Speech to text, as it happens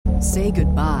Say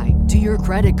goodbye to your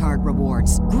credit card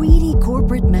rewards. Greedy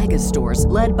corporate mega stores,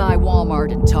 led by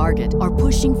Walmart and Target, are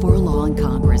pushing for a law in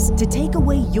Congress to take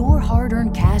away your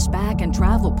hard-earned cash back and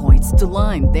travel points to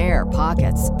line their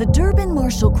pockets. The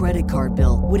Durbin-Marshall credit card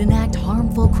bill would enact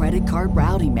harmful credit card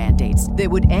routing mandates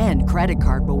that would end credit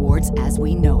card rewards as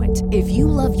we know it. If you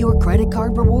love your credit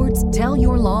card rewards, tell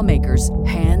your lawmakers,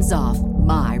 hands off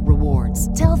my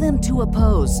rewards. Tell them to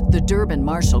oppose the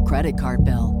Durbin-Marshall credit card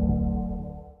bill.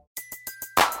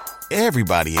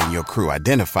 Everybody in your crew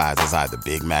identifies as either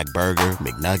Big Mac Burger,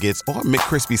 McNuggets, or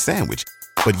McCrispy Sandwich.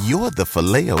 But you're the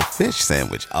Filet-O-Fish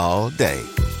Sandwich all day.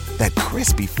 That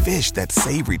crispy fish, that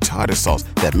savory tartar sauce,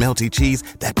 that melty cheese,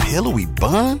 that pillowy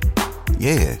bun.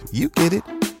 Yeah, you get it.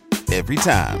 Every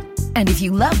time. And if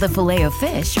you love the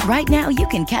Filet-O-Fish, right now you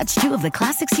can catch two of the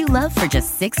classics you love for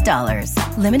just $6.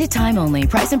 Limited time only.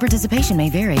 Price and participation may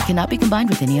vary. Cannot be combined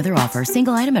with any other offer.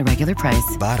 Single item at regular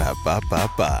price.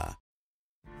 Ba-da-ba-ba-ba.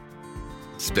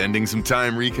 Spending some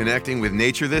time reconnecting with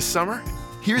nature this summer?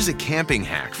 Here's a camping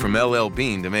hack from LL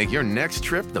Bean to make your next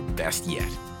trip the best yet.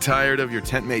 Tired of your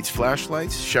tent mate's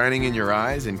flashlights shining in your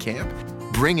eyes in camp?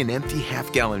 Bring an empty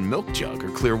half-gallon milk jug or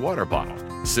clear water bottle.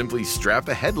 Simply strap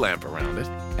a headlamp around it,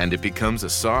 and it becomes a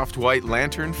soft white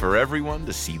lantern for everyone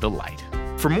to see the light.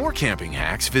 For more camping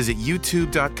hacks, visit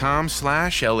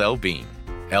youtube.com/LLbean.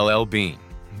 LL Bean.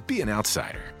 Be an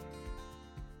outsider.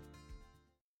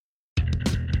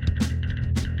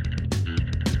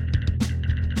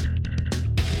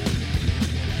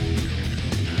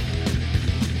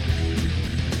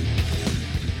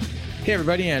 Hey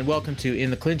everybody, and welcome to In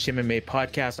the Clinch MMA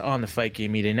podcast on the Fight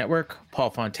Game Media Network.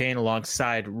 Paul Fontaine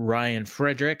alongside Ryan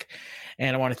Frederick,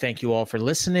 and I want to thank you all for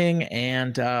listening.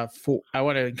 And I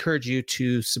want to encourage you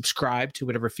to subscribe to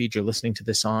whatever feed you're listening to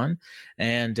this on,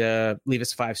 and leave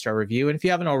us a 5-star review. And if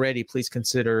you haven't already, please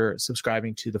consider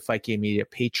subscribing to the Fight Game Media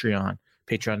Patreon.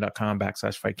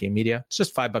 Patreon.com/Fight Game Media. It's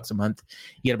just $5 a month.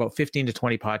 You get about 15 to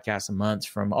 20 podcasts a month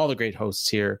from all the great hosts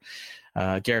here.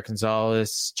 Garrett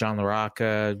Gonzalez, John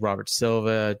LaRocca, Robert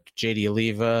Silva, JD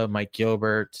Oliva, Mike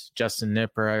Gilbert, Justin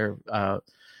Nipper,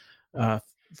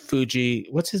 Fuji.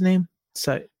 What's his name?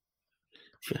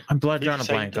 I'm drawing a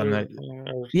blank on that.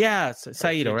 Yeah,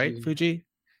 Saito, right? Fumi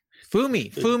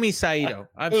Saito.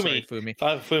 I'm sorry, Fumi.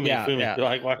 Fumi. Yeah.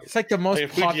 Like, it's like the most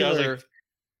popular.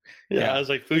 I was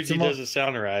like, Fuji doesn't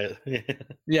sound right.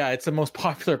 Yeah, it's the most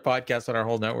popular podcast on our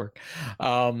whole network.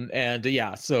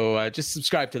 So just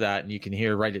subscribe to that and you can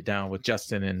write it down with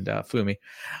Justin and Fumi.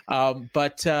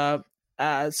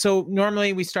 So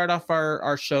normally we start off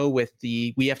our show with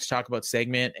the We Have to Talk About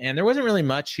segment, and there wasn't really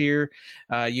much here.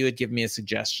 You had given me a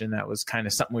suggestion that was kind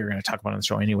of something we were going to talk about on the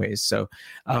show anyways. So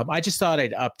I just thought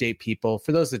I'd update people.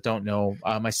 For those that don't know,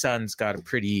 my son's got a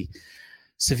pretty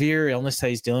severe illness that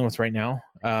he's dealing with right now.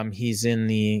 He's in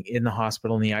the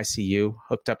hospital in the ICU,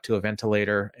 hooked up to a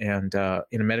ventilator, and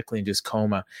in a medically induced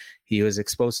coma. He was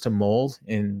exposed to mold,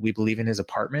 and we believe in his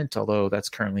apartment, although that's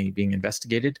currently being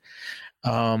investigated.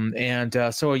 So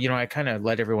I kind of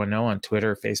let everyone know on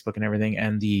Twitter, Facebook, and everything,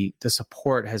 and the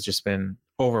support has just been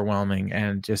overwhelming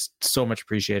and just so much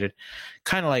appreciated.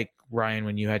 Kind of like Ryan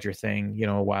when you had your thing,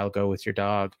 a while ago with your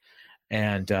dog,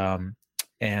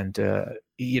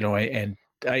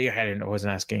 I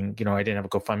wasn't asking, I didn't have a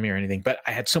GoFundMe or anything, but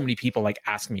I had so many people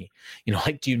ask me,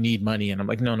 do you need money? And I'm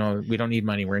like, no, we don't need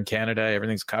money. We're in Canada.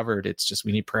 Everything's covered. It's just,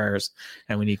 we need prayers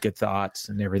and we need good thoughts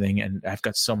and everything. And I've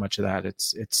got so much of that.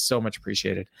 It's so much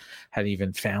appreciated. Had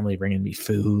even family bringing me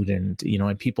food and,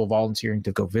 and people volunteering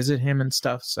to go visit him and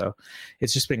stuff. So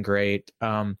it's just been great.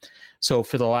 So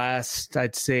for the last,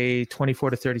 I'd say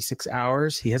 24 to 36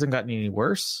 hours, he hasn't gotten any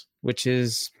worse, which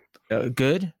is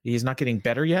good. He's not getting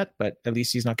better yet, but at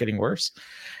least he's not getting worse.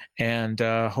 And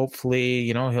hopefully,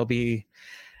 he'll be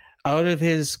out of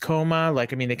his coma.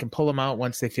 They can pull him out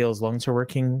once they feel his lungs are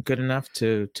working good enough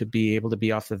to be able to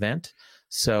be off the vent.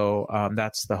 So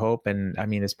that's the hope. And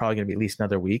it's probably going to be at least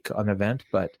another week on the vent,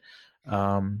 but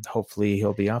hopefully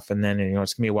he'll be off, and then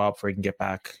it's gonna be a while before he can get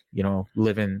back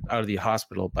living out of the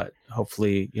hospital, but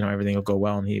hopefully everything will go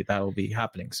well and that'll be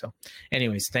happening. So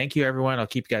anyways, thank you everyone. I'll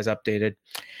keep you guys updated.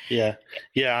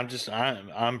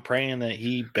 I'm praying that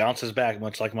he bounces back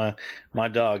much like my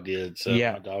dog did. So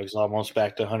my dog's almost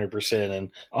back to 100%, and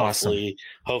awesome.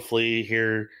 hopefully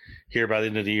here by the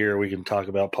end of the year we can talk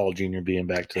about Paul Jr. being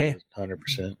back to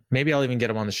 100%. Maybe I'll even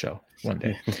get him on the show one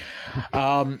day.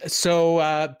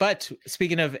 But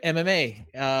speaking of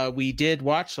MMA, we did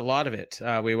watch a lot of it.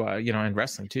 And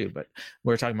wrestling too, but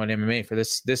we're talking about MMA for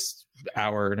this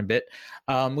hour and a bit.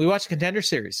 We watched Contender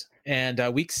Series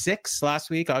and week 6 last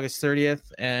week, August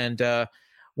 30th. And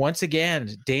once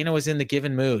again, Dana was in the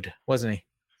given mood, wasn't he?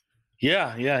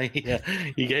 Yeah.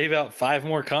 He gave out 5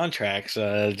 more contracts.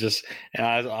 And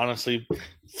I honestly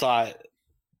thought,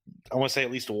 I want to say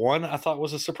at least one I thought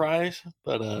was a surprise,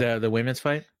 but The women's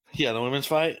fight. yeah, the women's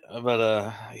fight,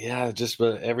 but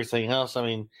but everything else. I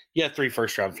mean, 3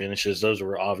 first-round finishes. Those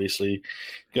were obviously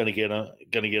going to get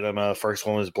him. First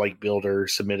one was Blake Builder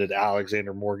submitted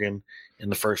Alexander Morgan in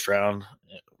the first round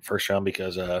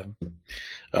because in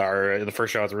the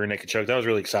first round with the rear naked choke. That was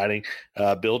really exciting.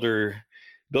 Builder's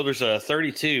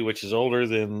 32, which is older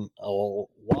than a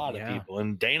lot of people.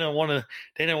 And Dana wanted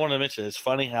to mention, it's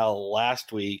funny how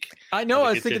last week, I know,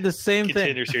 I was thinking the same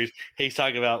thing. Series, he's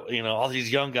talking about, all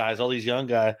these young guys,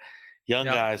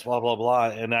 guys, blah blah blah,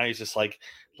 and now he's just like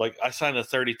I signed a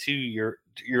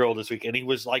 32-year-old this week, and he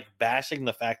was like bashing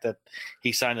the fact that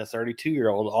he signed a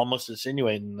 32-year-old, almost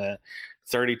insinuating that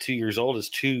 32 years old is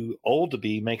too old to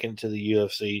be making it to the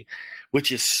UFC,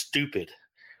 which is stupid.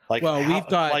 We've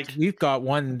got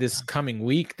one this coming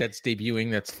week that's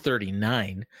debuting that's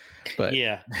 39, but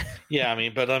yeah. I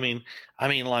mean,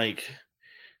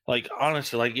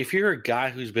 honestly, like if you're a guy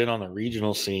who's been on the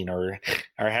regional scene or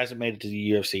hasn't made it to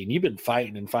the UFC, and you've been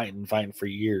fighting for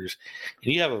years,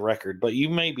 and you have a record, but you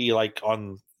may be like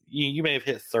you may have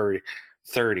hit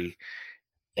 30,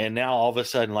 and now all of a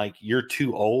sudden like you're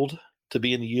too old to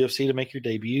be in the UFC to make your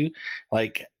debut.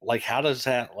 Like how does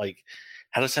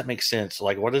that make sense?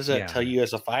 Like, what does that tell you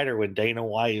as a fighter when Dana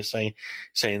White is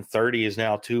saying 30 is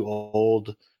now too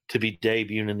old to be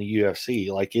debuting in the UFC?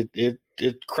 Like, it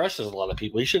crushes a lot of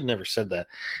people. He should have never said that.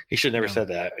 He should have never said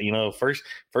that.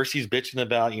 First he's bitching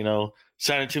about,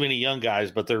 signing too many young guys,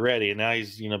 but they're ready. And now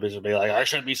he's, bitching about like, I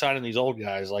shouldn't be signing these old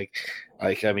guys. I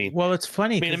mean, well, it's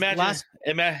funny. I mean,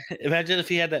 imagine if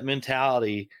he had that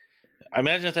mentality.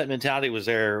 Imagine if that mentality was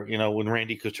there, when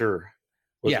Randy Couture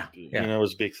was,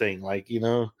 was a big thing.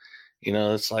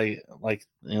 It's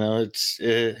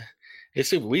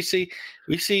it's we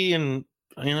see in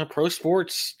pro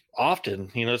sports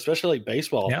often, especially like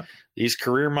baseball, these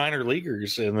career minor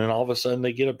leaguers, and then all of a sudden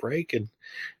they get a break in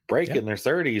their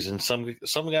 30s, and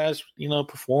some guys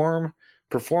perform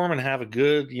and have a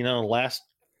good last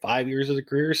 5 years of the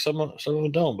career. Some of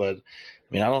them don't, but I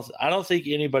mean, I don't think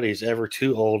anybody's ever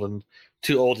too old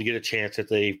to get a chance if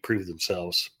they prove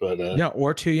themselves, but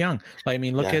or too young. I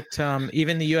mean, look at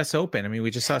even the U.S. Open. I mean, we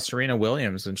just saw Serena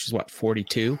Williams, and she's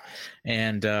 42,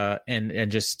 and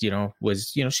just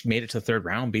was she made it to the third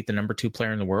round, beat the number 2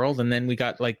 player in the world, and then we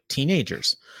got like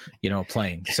teenagers,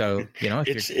 playing. So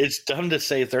it's dumb to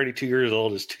say 32 years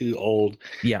old is too old.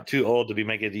 Too old to be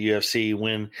making the UFC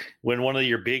when one of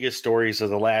your biggest stories of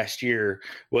the last year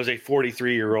was a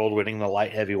 43-year-old winning the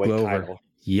light heavyweight title.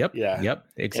 Yep.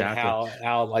 Exactly. And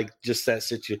how like just that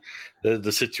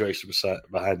the situation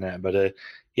behind that, but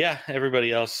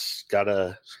everybody else got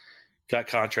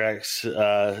contracts.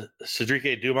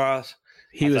 Cedric Dumas,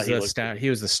 he was the star. He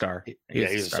was the star. He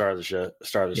was the star of the show.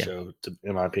 Show,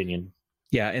 in my opinion.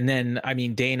 Yeah, and then I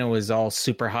mean, Dana was all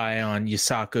super high on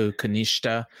Yusaku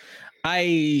Kanishita.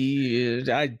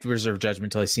 I reserve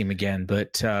judgment till I see him again,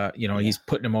 but he's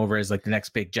putting him over as like the next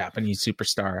big Japanese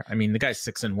superstar. I mean, the guy's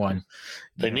 6-1.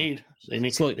 They need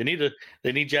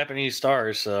Japanese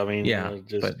stars. So I mean,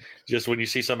 just when you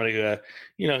see somebody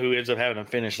who ends up having a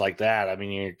finish like that, I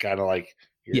mean, you're kind of like,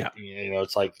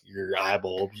 it's like your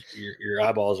eyeballs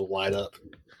will light up.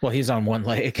 Well, he's on one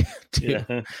leg too.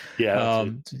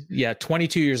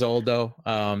 22 years old though.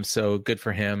 So good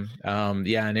for him.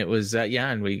 And it was,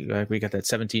 and we got that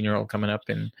 17-year-old coming up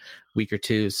in a week or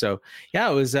two. So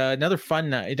it was another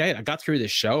fun night. I got through the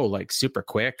show like super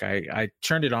quick. I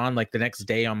turned it on like the next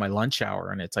day on my lunch hour,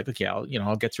 and it's like, okay,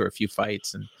 I'll get through a few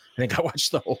fights, and I think I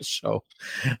watched the whole show.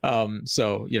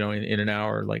 So in an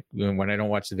hour, like when I don't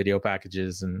watch the video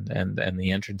packages and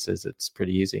the entrances, it's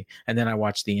pretty easy. And then I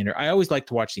watch I always like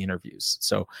to watch the interviews,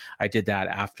 so I did that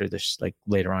after this, like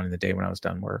later on in the day when I was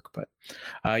done work. But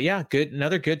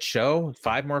another good show.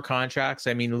 5 more contracts.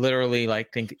 I mean, literally,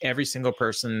 like, think every single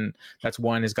person that's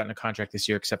won has gotten a contract this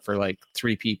year, except for like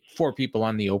 4 people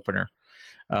on the opener.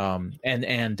 And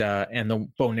the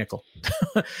Bo Nickel.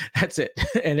 That's it.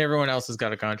 And everyone else has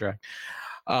got a contract.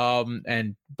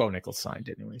 And Bo Nickel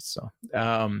signed anyway. So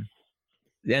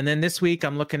and then this week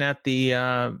I'm looking at the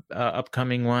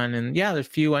upcoming one, and there's a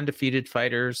few undefeated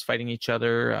fighters fighting each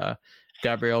other.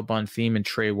 Gabrielle Bonfim and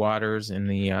Trey Waters in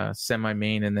the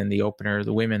semi-main, and then the opener,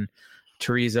 the women,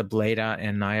 Teresa Bleda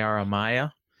and Nayara Maya.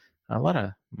 A lot of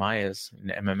Mayas in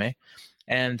MMA.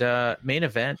 And main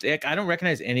event, I don't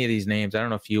recognize any of these names. I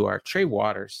don't know if you are. Trey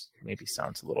Waters maybe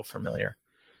sounds a little familiar.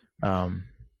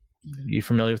 You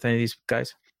familiar with any of these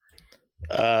guys?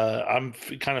 I'm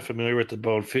kind of familiar with the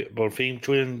Bonfim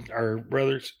twin, our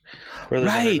brothers.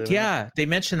 Right? Yeah, they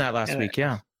mentioned that last week.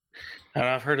 Yeah, and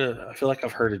I feel like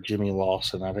I've heard of Jimmy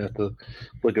Lawson. I'd have to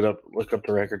look up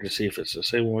the record to see if it's the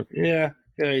same one. Yeah,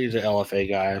 he's an LFA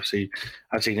guy. I've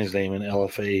seen his name in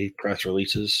LFA press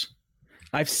releases.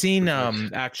 I've seen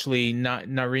actually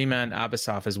Nariman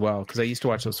Abbasov as well, because I used to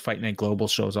watch those Fight Night Global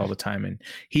shows all the time, and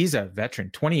he's a veteran,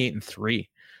 28-3.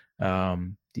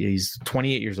 He's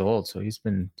 28 years old, so he's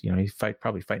been, he's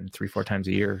probably fighting 3-4 times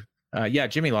a year. Yeah,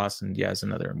 Jimmy Lawson, is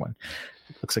another one.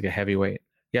 Looks like a heavyweight.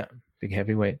 Yeah, big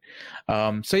heavyweight.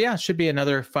 So yeah, should be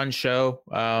another fun show.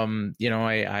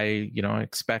 I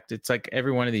expect it's like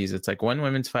every one of these. It's like one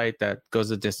women's fight that goes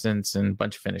the distance and a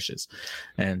bunch of finishes,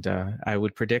 and I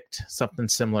would predict something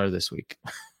similar this week.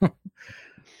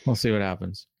 We'll see what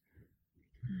happens.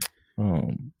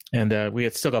 And we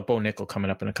had still got Bo Nickel coming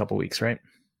up in a couple weeks, right?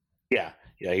 Yeah,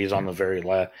 he's on the very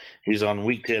last. He's on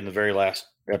week 10, the very last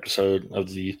episode of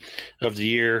the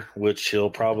year, which he'll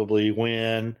probably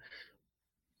win.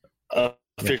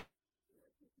 Officially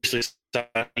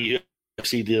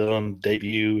UFC deal on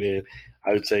debut, and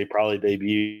I would say probably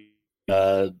debut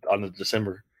on the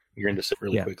December. You're in December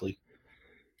really quickly.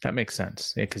 That makes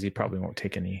sense, because he probably won't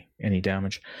take any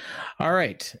damage. All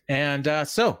right, and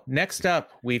so next up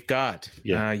we've got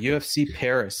UFC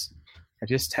Paris. I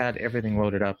just had everything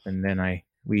loaded up, and then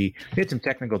we had some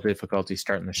technical difficulties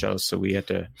starting the show, so we had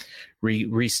to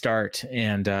restart,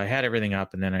 and I had everything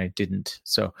up, and then I didn't.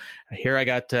 So here I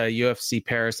got UFC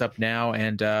Paris up now,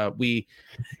 and we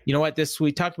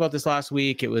talked about this last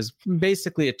week. It was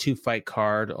basically a 2-fight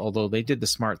card, although they did the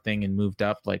smart thing and moved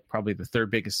up, like probably the third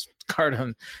biggest card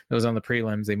that was on the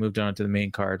prelims. They moved on to the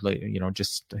main card,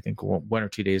 just I think 1 or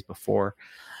 2 days before.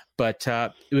 But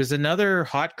it was another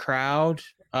hot crowd.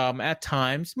 At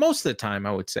times, most of the time,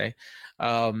 I would say,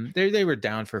 they were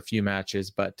down for a few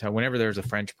matches, but whenever there's a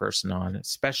French person on,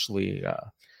 especially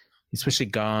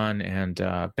Gane and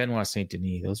Benoit Saint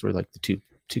Denis, those were like the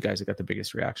two guys that got the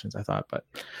biggest reactions, I thought. But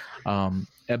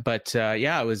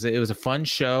it was a fun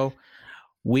show.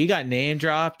 We got name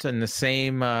dropped in the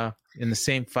same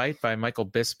fight by Michael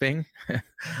Bisping,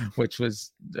 which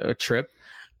was a trip.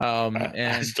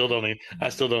 I still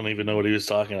don't even know what he was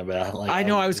talking about. I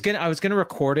know I was gonna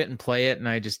record it and play it, and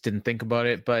I just didn't think about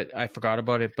it, but I forgot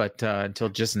about it, but until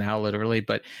just now, literally.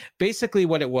 But basically,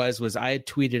 what it was I had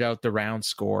tweeted out the round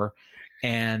score,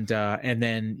 and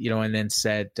then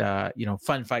said,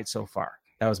 fun fight so far.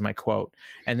 That was my quote,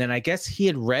 and then I guess he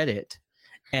had read it,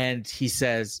 and he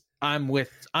says, I'm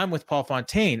with Paul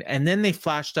Fontaine, and then they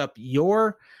flashed up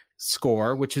your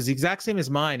score, which was the exact same as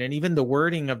mine, and even the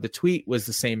wording of the tweet was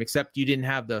the same, except you didn't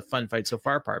have the fun fight so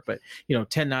far part, but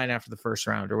 10-9 after the first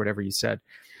round or whatever you said.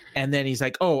 And then he's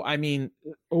like, oh, I mean,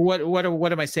 what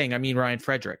am I saying? I mean Ryan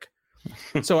Frederick.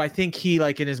 So I think he,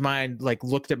 like, in his mind, like,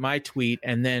 looked at my tweet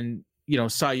and then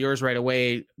saw yours right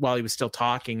away while he was still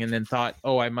talking, and then thought,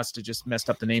 oh, I must have just messed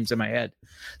up the names in my head.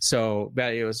 So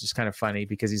it was just kind of funny,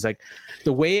 because he's like,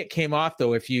 the way it came off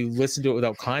though, if you listen to it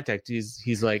without context,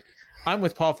 he's like, I'm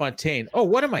with Paul Fontaine. Oh,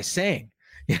 what am I saying?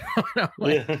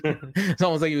 It's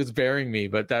almost like he was burying me,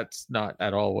 but that's not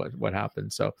at all what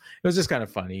happened. So it was just kind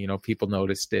of funny. People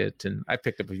noticed it, and I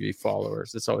picked up a few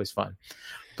followers. It's always fun.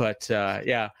 But but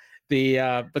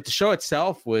the show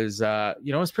itself was it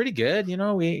was pretty good.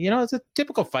 It's a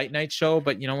typical fight night show,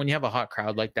 but when you have a hot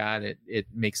crowd like that, it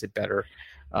makes it better.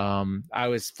 I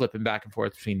was flipping back and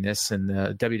forth between this and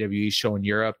the WWE show in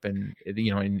Europe and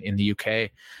in the UK,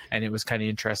 and it was kind of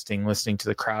interesting listening to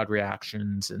the crowd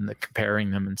reactions and comparing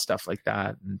them and stuff like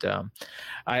that. And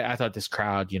I thought this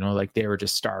crowd, they were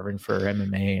just starving for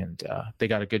MMA, and they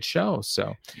got a good show.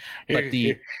 So, but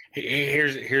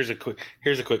here's a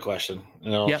quick question,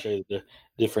 and I'll show you the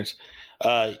difference.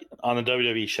 On the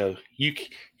WWE show,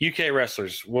 UK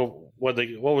wrestlers, what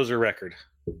was their record?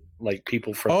 Like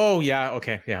people from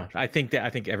I think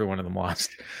every one of them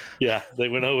lost. Yeah, they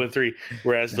went 0-3,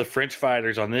 whereas the French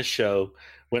fighters on this show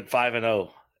went 5-0,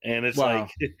 and it's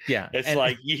like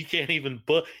you can't even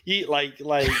book like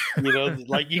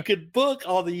you could book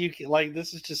all the UK, like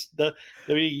this is just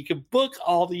you could book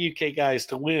all the UK guys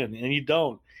to win, and you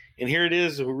don't. And here it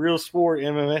is, a real sport,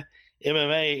 MMA,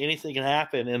 anything can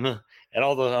happen, and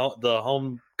all the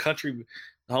home country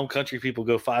people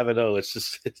go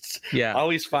 5-0. I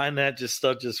always find that just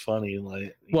funny.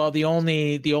 The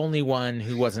only one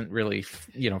who wasn't really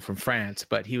from France,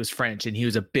 but he was French and he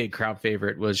was a big crowd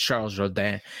favorite, was Charles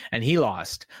Jourdain, and he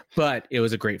lost, but it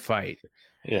was a great fight.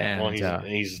 Yeah, and,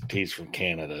 he's from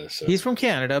Canada, so he's from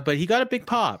Canada, but he got a big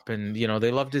pop, and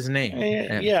they loved his name.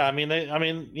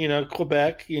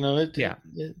 Quebec,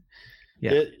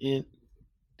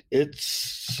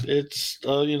 It's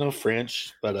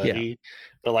French, but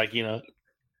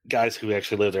guys who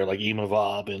actually live there, like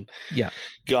Imavob and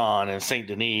Gone and Saint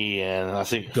Denis, and I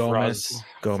think Gomez.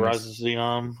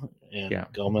 Fraziam and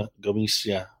Gomes.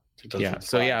 Yeah. Yeah.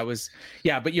 So it was.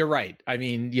 Yeah, but you're right. I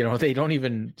mean, they don't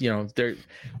even.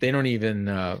 They don't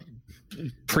even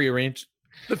prearrange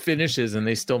the finishes, and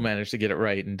they still manage to get it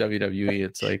right in WWE.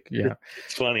 It's like,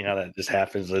 it's funny how that just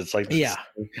happens. It's like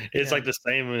like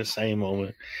the same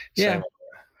moment.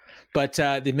 But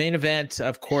the main event,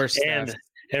 of course, and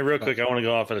real quick, I want to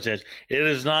go off on a tangent. It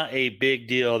is not a big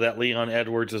deal that Leon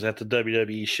Edwards was at the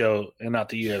WWE show and not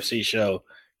the UFC show.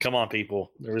 Come on,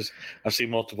 people. I've seen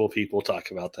multiple people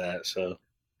talk about that. So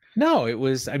no, it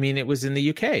was. I mean, it was in the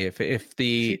UK. If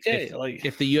the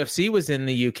UFC was in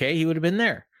the UK, he would have been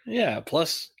there. Yeah.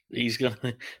 Plus he's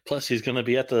gonna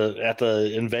be at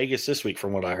the in Vegas this week,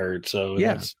 from what I heard. So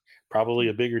that's probably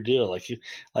a bigger deal. Like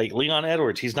Leon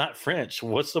Edwards, he's not French.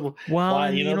 What's the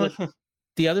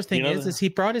the other thing is he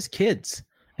brought his kids.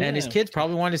 And his kids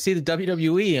probably wanted to see the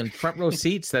WWE and front row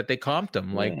seats that they comped him.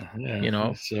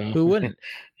 Who wouldn't?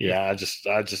 Yeah, I just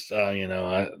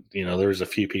there was a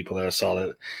few people that I saw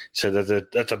that said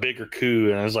that's a bigger coup,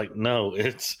 and I was like, no,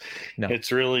 it's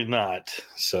really not.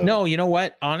 So no, you know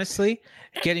what? Honestly,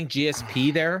 getting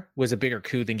GSP there was a bigger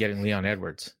coup than getting Leon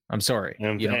Edwards. I'm sorry,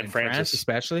 and France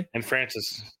especially, and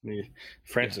Francis,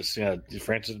 Francis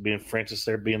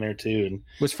there being there too, and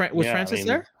was Francis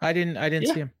there? I didn't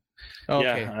see him.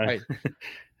 Okay,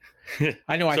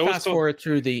 I know. I fast forward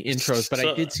through the intros, but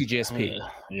I did see GSP.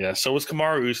 So was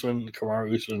Kamaru Usman.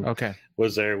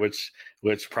 Was there, which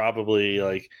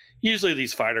probably usually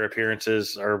these fighter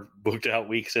appearances are booked out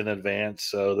weeks in advance,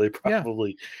 so they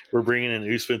probably were bringing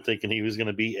in Usman thinking he was going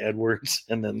to beat Edwards,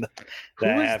 and then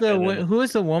who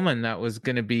was the woman that was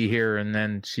going to be here and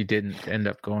then she didn't end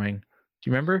up going? Do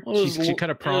you remember? She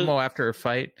cut a promo after her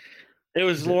fight. It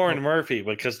was Lauren Murphy,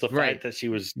 because the fight that she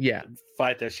was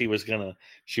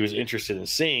she was interested in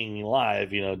seeing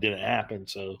live, didn't happen.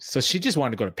 So she just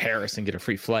wanted to go to Paris and get a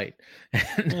free flight,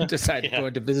 and decided to go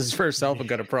into business for herself and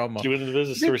got a promo. She went into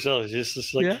business for herself. She's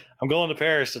just like, I'm going to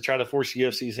Paris to try to force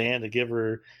UFC's hand to give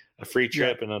her a free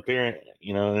trip and an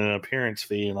appearance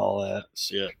fee and all that.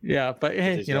 So, but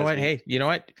hey, you know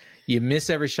what? You miss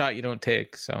every shot you don't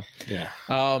take. So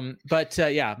main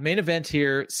event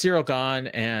here: Cyril Gane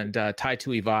and Tai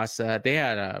Tuivasa. They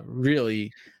had a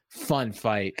really fun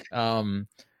fight.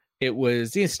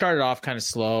 It started off kind of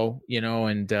slow,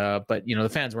 but the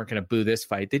fans weren't going to boo this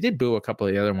fight. They did boo a couple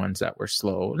of the other ones that were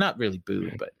slow, not really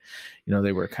booed, but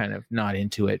they were kind of not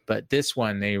into it. But this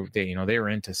one, they were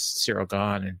into Cyril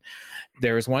Gane, and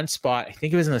there was one spot, I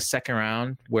think it was in the second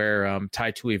round, where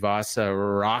Tai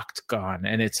Tuivasa rocked Gane,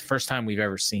 and it's the first time we've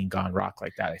ever seen Gane rock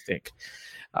like that, I think.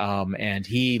 And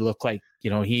he looked like,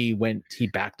 he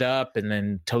backed up, and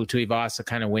then Tuivasa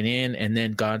kind of went in, and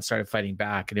then Gane started fighting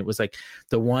back. And it was like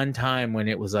the one time when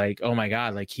it was like, oh my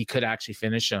God, like he could actually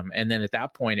finish him. And then at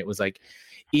that point, it was like,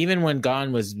 even when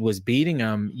Gane was beating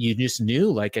him, you just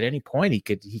knew like at any point he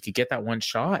could get that one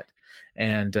shot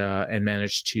and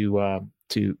managed to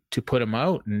put him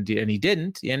out. And he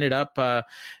didn't. He ended up,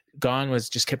 Gane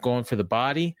just kept going for the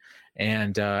body.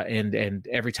 And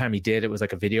every time he did, it was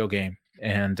like a video game.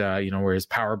 And where his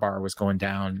power bar was going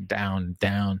down,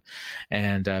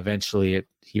 and eventually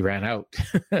he ran out,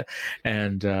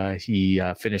 and he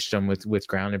finished him with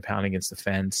ground and pound against the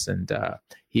fence, and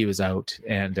he was out.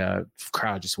 And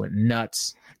crowd just went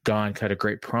nuts. Gane cut a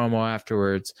great promo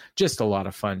afterwards. Just a lot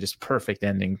of fun. Just perfect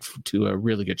ending to a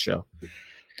really good show.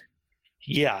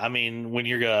 Yeah, I mean, when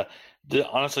you're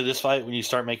honestly, this fight, when you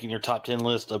start making your top 10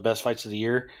 list of best fights of the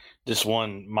year, this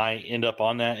one might end up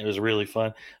on that. It was really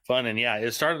fun. And yeah,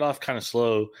 it started off kind of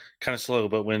slow,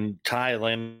 but when Ty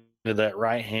landed that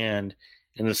right hand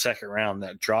in the second round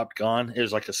that dropped Gane, it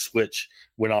was like a switch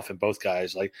went off in both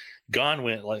guys. Like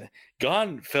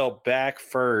Gane fell back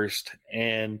first,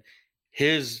 and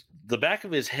the back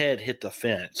of his head hit the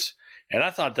fence. And I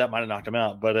thought that might have knocked him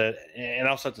out, but and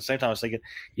also at the same time I was thinking,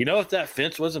 if that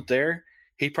fence wasn't there,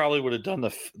 he probably would have done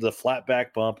the flat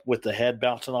back bump with the head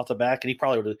bouncing off the back, and he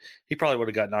probably would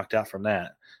have got knocked out from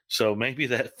that. So maybe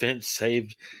that fence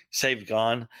saved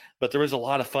Gane. But there was a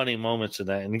lot of funny moments in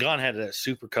that, and Gane had that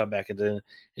super comeback into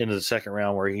the second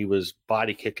round where he was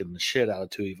body kicking the shit out of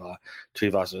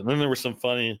Tuivasa. And then there were some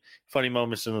funny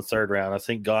moments in the third round. I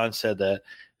think Gane said that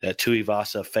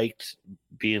Tuivasa faked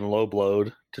being low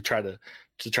blowed to try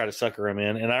to sucker him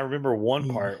in. And I remember one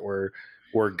part where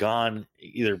where Gon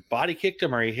either body kicked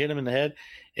him or he hit him in the head.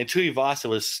 And Tuivasa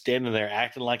was standing there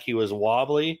acting like he was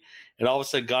wobbly. And all of a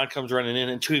sudden, Gon comes running in,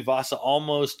 and Tuivasa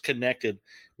almost connected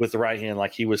with the right hand,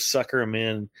 like he was suckering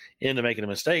him into making a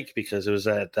mistake, because it was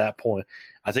at that point.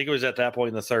 I think it was at that point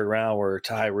in the third round where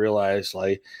Ty realized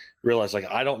I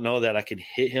don't know that I can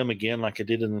hit him again like I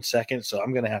did in the second, so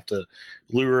I'm going to have to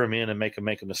lure him in and make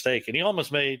a mistake. And he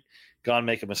almost made Gon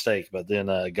make a mistake, but then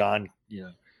Gon,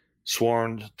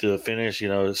 sworn to the finish,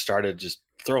 started just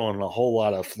throwing a whole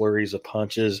lot of flurries of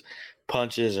punches,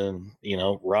 and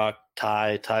rock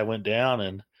Ty went down,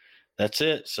 and that's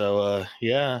it. So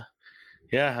yeah.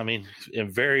 I mean, a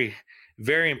very,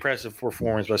 very impressive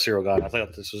performance by Cyril Gane. I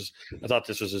thought this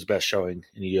was his best showing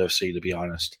in the UFC, to be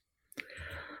honest.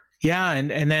 Yeah,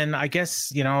 and then I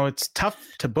guess it's tough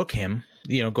to book him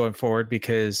going forward,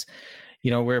 because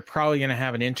we're probably going to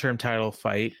have an interim title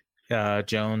fight,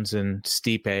 Jones and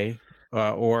Stipe.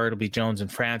 Or it'll be Jones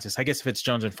and Francis. I guess if it's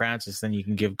Jones and Francis, then you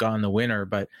can give Gane the winner.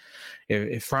 But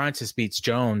if Francis beats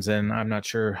Jones, then I'm not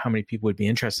sure how many people would be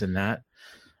interested in that.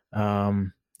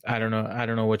 I don't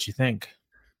know what you think.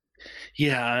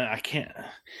 Yeah, I can't.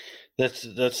 That's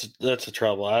the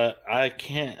trouble. I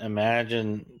can't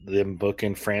imagine them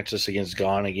booking Francis against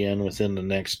Gane again within the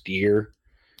next year.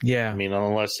 Yeah, I mean,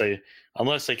 unless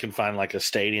they can find like a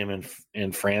stadium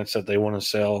in France that they want to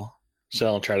sell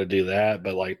and try to do that,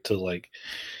 but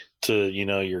to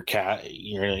your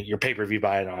pay-per-view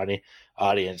buying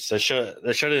audience, that show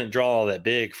didn't draw all that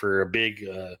big for a big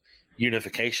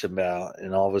unification bout,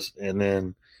 and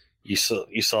then you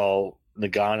saw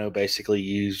Nagano basically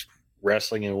use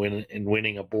wrestling and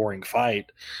winning a boring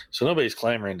fight, so nobody's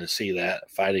clamoring to see that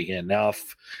fight again. Now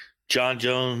if John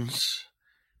Jones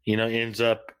ends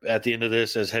up at the end of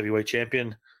this as heavyweight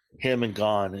champion, him and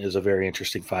Gane is a very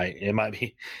interesting fight. It might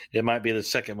be the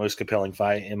second most compelling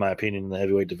fight, in my opinion, in the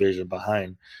heavyweight division,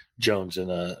 behind Jones and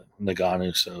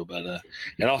Nagano. So, but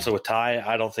and also with Ty,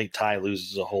 I don't think Ty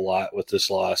loses a whole lot with this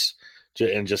loss,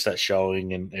 and just that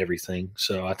showing and everything.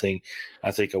 So I think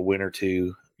a win or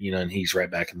two, and he's right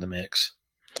back in the mix.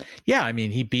 Yeah, I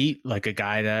mean, he beat like a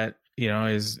guy that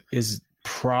is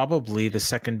probably the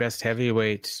second best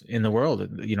heavyweight in the world,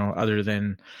 other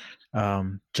than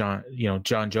John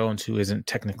Jones, who isn't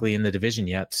technically in the division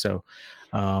yet. So,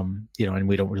 and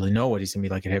we don't really know what he's gonna be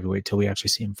like at heavyweight till we actually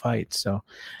see him fight. So,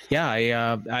 yeah,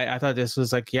 I thought this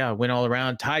was win all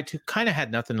around. Ty kind of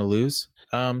had nothing to lose.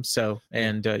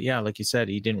 Like you said,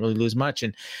 he didn't really lose much,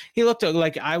 and he looked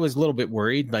like, I was a little bit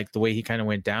worried, like the way he kind of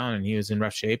went down, and he was in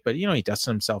rough shape, but he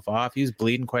dusted himself off. He was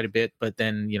bleeding quite a bit, but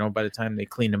then, by the time they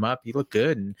cleaned him up, he looked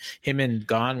good, and him and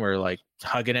Gane were like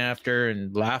hugging after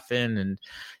and laughing. And,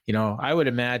 I would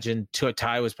imagine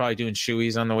Ty was probably doing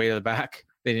shoeies on the way to the back.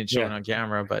 They didn't show it on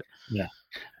camera, but yeah,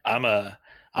 I'm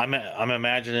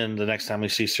imagining the next time we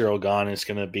see Cyril Gane, it's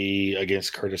going to be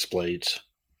against Curtis Blades.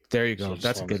 There you go.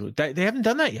 That's a good one. They haven't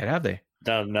done that yet, have they?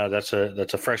 No, that's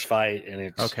a fresh fight, and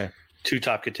it's okay. Two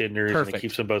top contenders. Perfect. And it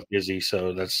keeps them both busy.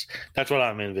 So that's what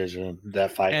I'm envisioning,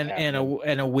 that fight. And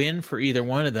a win for either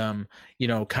one of them,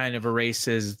 kind of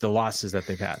erases the losses that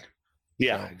they've had.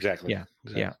 Yeah, exactly.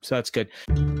 Yeah. So that's good.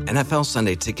 NFL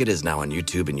Sunday Ticket is now on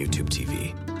YouTube and YouTube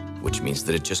TV, which means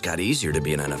that it just got easier to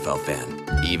be an NFL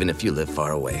fan, even if you live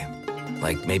far away.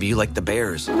 Like maybe you like the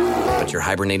Bears, but you're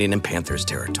hibernating in Panthers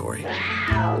territory.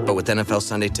 But with NFL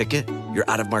Sunday Ticket, your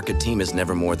out-of-market team is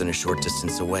never more than a short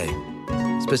distance away.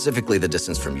 Specifically, the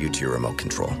distance from you to your remote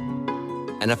control.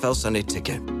 NFL Sunday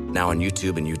Ticket, now on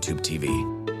YouTube and YouTube TV.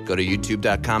 Go to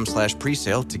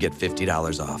youtube.com/presale to get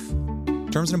 $50 off.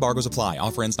 Terms and embargoes apply.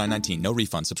 Offer ends 9/19. No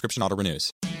refund. Subscription auto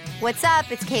renews. What's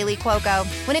up? It's Kaylee Cuoco.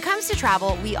 When it comes to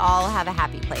travel, we all have a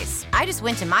happy place. I just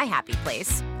went to my happy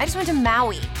place. I just went to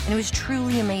Maui, and it was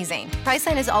truly amazing.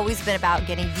 Priceline has always been about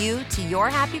getting you to your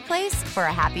happy place for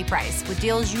a happy price, with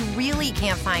deals you really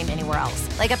can't find anywhere else.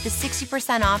 Like up to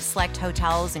 60% off select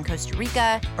hotels in Costa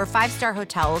Rica, or 5-star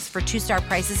hotels for 2-star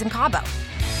prices in Cabo.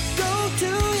 Go to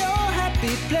your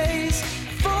happy place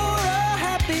for a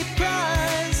happy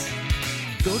price.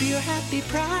 Go to your happy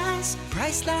price,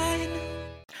 Priceline.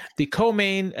 The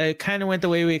co-main kind of went the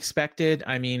way we expected.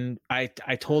 I mean, I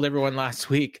told everyone last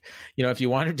week, if you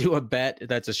want to do a bet,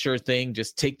 that's a sure thing.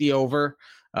 Just take the over.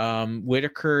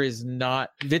 Whitaker is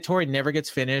not, Vettori never gets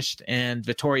finished, and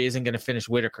Vettori isn't going to finish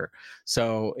Whitaker.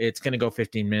 So it's going to go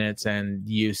 15 minutes. And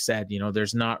you said,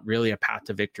 there's not really a path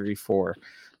to victory for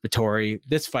Vettori.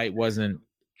 This fight wasn't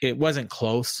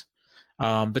close.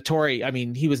 Vettori, I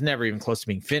mean, he was never even close to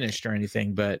being finished or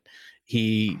anything, but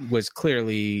he was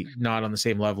clearly not on the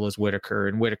same level as Whitaker,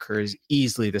 and Whitaker is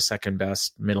easily the second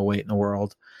best middleweight in the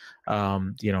world.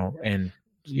 And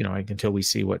until we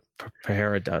see what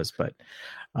Pereira does. But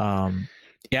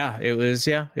it was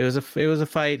a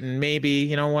fight, and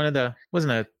maybe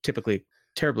wasn't a typically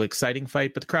terribly exciting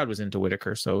fight, but the crowd was into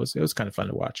Whitaker, so it was kind of fun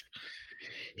to watch.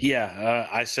 Yeah,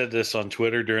 I said this on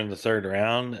Twitter during the third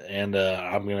round, and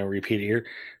I'm going to repeat it here.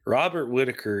 Robert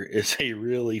Whitaker is a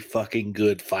really fucking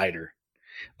good fighter.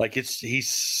 Like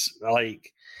he's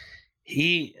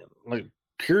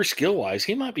pure skill wise,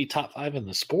 he might be top 5 in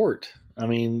the sport. I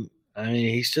mean,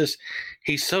 he's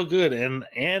so good,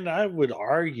 and I would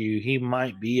argue he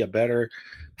might be a better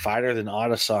fighter than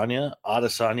Adesanya.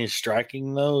 Adesanya's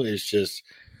striking though is just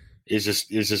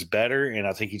better, and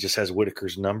I think he just has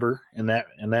Whitaker's number in that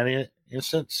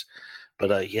instance. But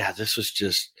this was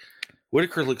just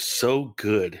Whitaker looks so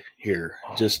good here.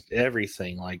 Just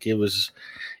everything, like it was.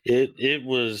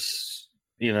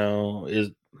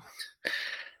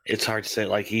 It's hard to say.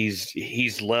 Like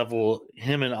he's level.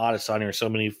 Him and Adesanya are so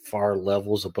many far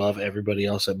levels above everybody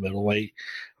else at middleweight,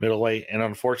 and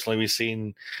unfortunately, we've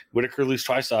seen Whitaker lose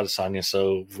twice to Adesanya.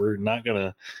 So we're not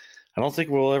gonna. I don't think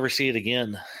we'll ever see it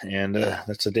again, and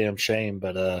that's a damn shame.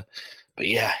 But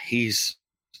yeah, he's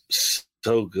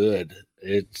so good.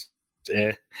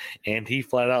 And he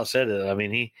flat out said it. I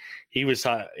mean, he was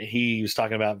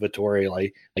talking about Vettori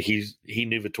like he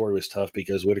knew Vettori was tough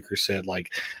because Whitaker said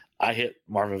like I hit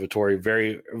Marvin Vettori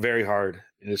very very hard,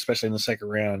 especially in the second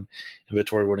round, and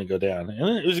Vettori wouldn't go down.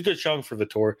 And it was a good showing for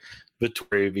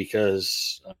Vettori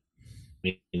because I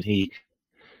mean, he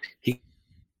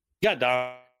got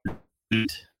down.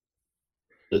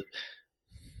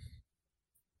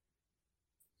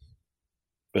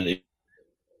 But if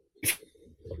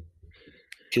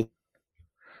you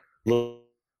look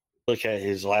at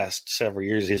his last several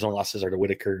years, his only losses are to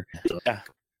Whitaker. So,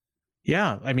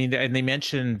 yeah. I mean, and they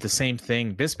mentioned the same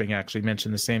thing. Bisping actually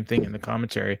mentioned the same thing in the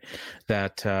commentary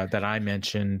that I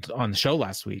mentioned on the show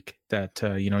last week. That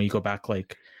you go back I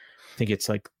think it's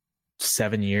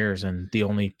 7 years, and the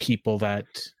only people that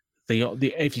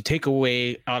if you take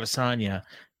away Adesanya,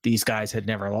 these guys had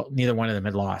neither one of them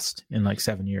had lost in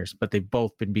 7 years, but they've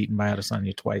both been beaten by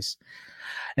Adesanya twice.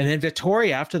 And then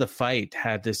Vettori after the fight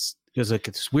had this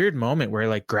weird moment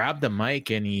where he grabbed the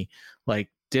mic and he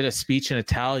did a speech in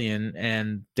Italian,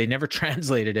 and they never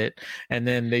translated it. And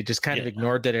then they just kind of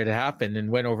ignored that it happened and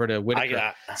went over to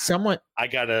Whitaker. I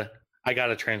got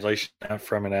a translation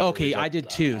from it. Okay. I did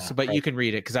too. But you can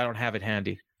read it, 'cause I don't have it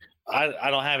handy. I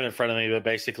don't have it in front of me, but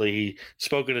basically he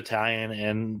spoke in Italian,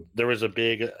 and there was a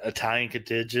big Italian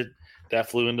contingent that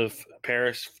flew into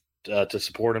Paris to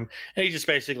support him, and he just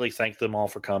basically thanked them all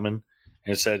for coming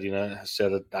and said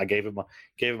I gave it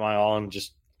my all, and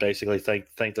just basically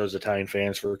thank those Italian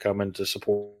fans for coming to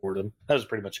support him. That was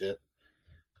pretty much it.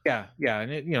 Yeah,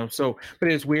 and but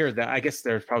it's weird that I guess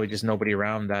there's probably just nobody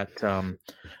around that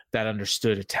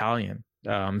understood Italian.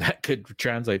 That could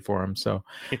translate for him. So,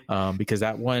 because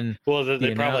that one, well,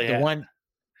 they probably had one.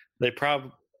 They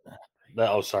probably.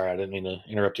 Oh, sorry, I didn't mean to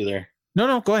interrupt you there.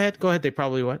 No, go ahead. They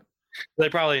probably what? They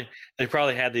probably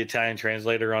had the Italian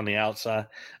translator on the outside,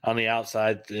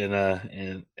 and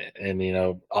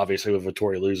obviously with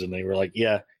Vettori losing, they were like,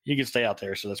 yeah, you can stay out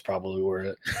there. So that's probably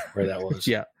where that was.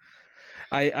 Yeah.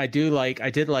 I did like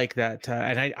that,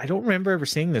 and I don't remember ever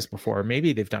seeing this before.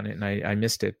 Maybe they've done it and I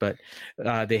missed it, but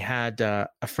they had a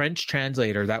French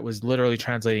translator that was literally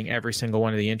translating every single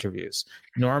one of the interviews.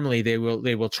 Normally they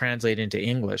will translate into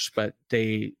English, but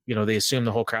they assume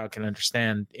the whole crowd can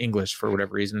understand English for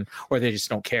whatever reason, or they just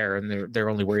don't care and they're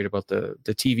only worried about the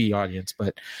TV audience.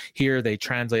 But here they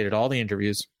translated all the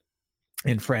interviews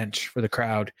in French for the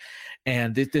crowd,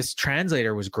 and this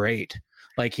translator was great.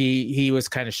 He was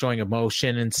kind of showing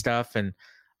emotion and stuff. And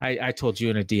I told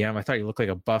you in a DM, I thought he looked like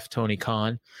a buff Tony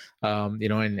Khan,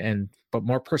 but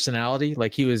more personality.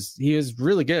 He was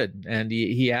really good, and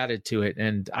he added to it.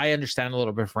 And I understand a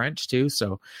little bit of French too.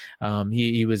 So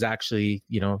he was actually,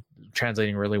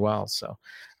 translating really well. So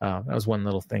that was one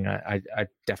little thing I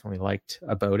definitely liked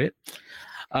about it.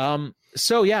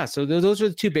 So those are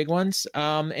the two big ones.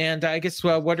 And I guess,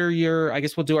 I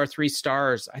guess we'll do our 3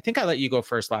 stars. I think I let you go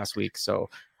first last week, so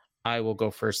I will go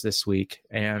first this week.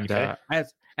 And okay.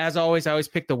 As always, I always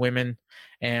pick the women,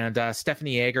 and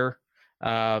Stephanie Yeager,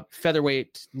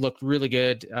 featherweight, looked really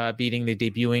good, beating the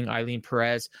debuting Eileen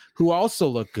Perez, who also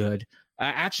looked good.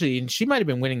 Actually, and she might have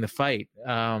been winning the fight.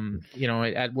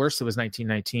 At worst it was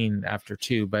 19-19 after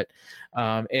 2, but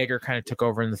Yeager kind of took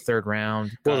over in the third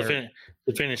round. Well,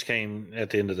 the finish came at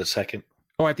the end of the second.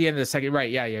 Oh, at the end of the second, right?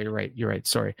 Yeah, you're right.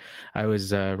 Sorry, I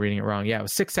was reading it wrong. Yeah, it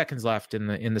was 6 seconds left in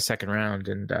the second round,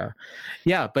 and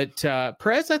but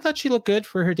Perez, I thought she looked good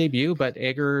for her debut, but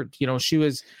Yeager, she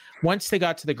was once they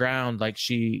got to the ground, like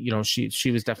she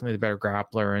was definitely the better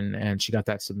grappler, and she got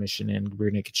that submission in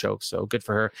rear naked choke. So good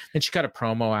for her. And she got a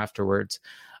promo afterwards,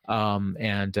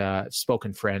 and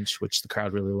spoken French, which the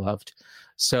crowd really loved.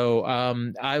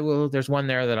 So there's one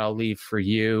there that I'll leave for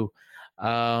you.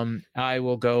 I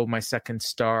will go. My second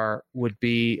star would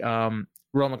be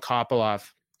Roman Kopylov.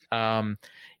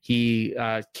 He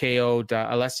KO'd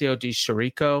Alessio Di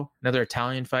Chirico, another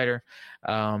Italian fighter,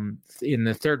 in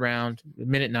the third round,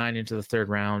 minute 9 into the third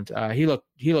round. He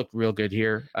looked real good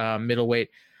here. Middleweight.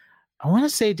 I want to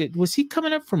say, was he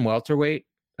coming up from welterweight?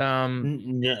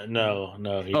 No.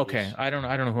 Okay, I don't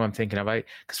know who I'm thinking of.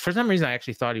 Because for some reason I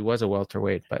actually thought he was a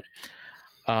welterweight, but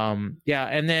yeah.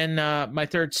 And then my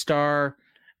third star,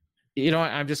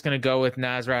 I'm just going to go with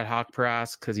Nasrat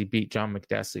Haqparast because he beat John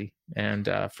McDessie, and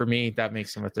for me that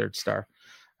makes him a third star.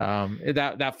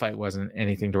 That fight wasn't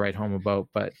anything to write home about,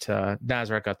 but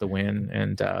Nasrat got the win,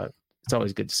 and it's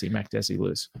always good to see McDessie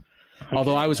lose.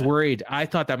 Although I was worried, I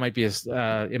thought that might be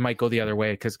it might go the other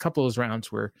way because a couple of those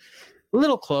rounds were a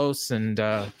little close, and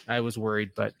I was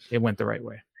worried, but it went the right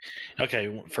way.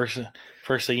 Okay, first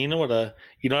thing, you know what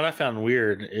I found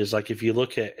weird is, like, if you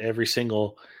look at every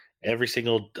single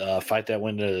fight that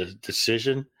went to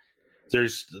decision,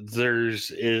 it's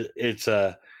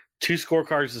two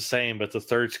scorecards the same, but the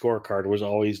third scorecard was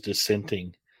always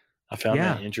dissenting. I found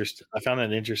that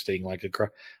interesting. Like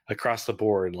across the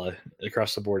board,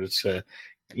 it's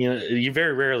you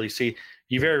very rarely see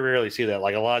that.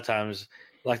 Like a lot of times,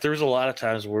 like there was a lot of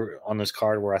times where on this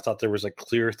card where I thought there was like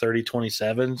clear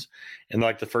 30-27s, and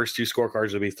like the first two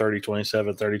scorecards would be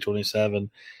 30-27, 30-27,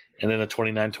 and then a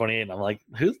 29-28. And I'm like,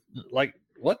 who? Like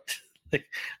what?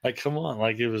 Like come on!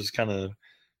 Like it was kind of.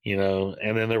 And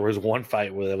then there was one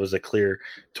fight where it was a clear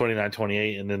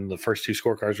 29-28, and then the first two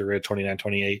scorecards were at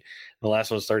 29-28. The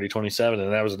last one was 30-27,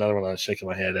 and that was another one I was shaking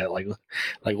my head at. Like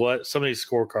what? Some of these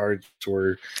scorecards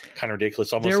were kind of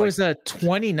ridiculous. Almost there was a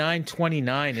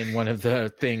 29-29 in one of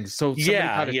the things. So somebody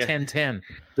had a 10-10.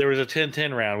 There was a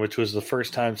 10-10 round, which was the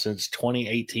first time since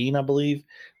 2018, I believe,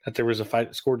 that there was a fight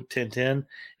that scored 10-10.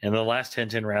 And the last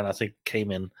 10-10 round, I think, came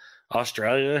in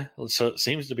Australia. So it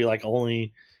seems to be like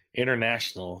only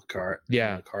international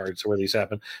cards where these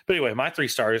happen. But anyway, my 3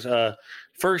 stars.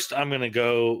 First, I'm going to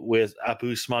go with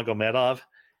Abu Smagomedov.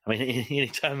 I mean,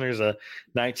 anytime there's a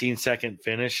 19-second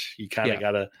finish, you kind of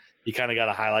gotta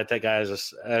highlight that guy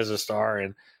as a star.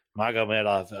 And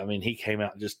Magomedov, I mean, he came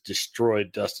out and just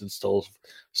destroyed Dustin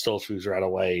Stoltzfus right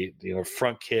away.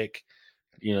 Front kick.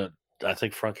 I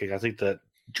think that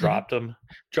dropped him,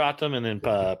 and then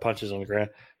punches on the ground.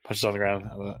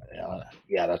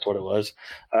 Yeah, that's what it was.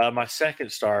 My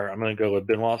second star, I'm going to go with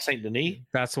Benoit Saint Denis.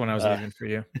 That's the one I was leaving for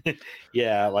you.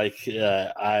 Yeah, I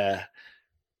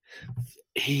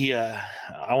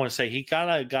want to say he kind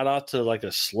of got off to like a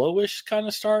slowish kind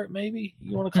of start. Maybe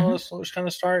you want to call it a slowish kind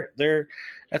of start there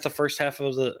at the first half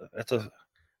of the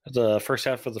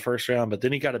first round, but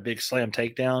then he got a big slam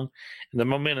takedown, and the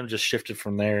momentum just shifted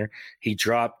from there. He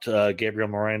dropped Gabriel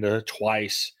Miranda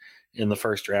twice in the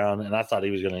first round, and I thought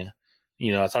he was going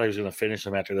to finish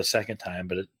him after the second time,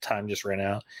 but time just ran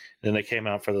out. And then they came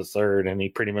out for the third, and he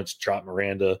pretty much dropped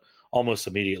Miranda almost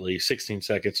immediately. 16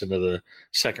 seconds into the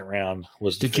second round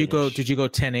was the finish. Did you go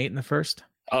 10-8 in the first?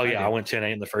 Oh yeah, I went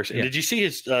 10-8 in the first. Yeah. Did you see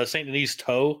his Saint Denis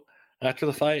toe after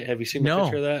the fight? Have you seen the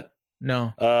picture of that?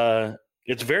 No.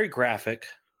 It's very graphic.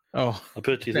 Oh, I'll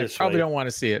put it to you this way. Probably don't want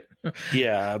to see it.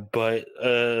 Yeah, but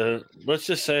let's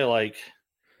just say, like,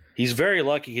 he's very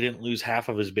lucky he didn't lose half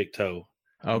of his big toe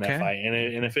in that fight.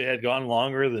 And if it had gone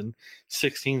longer than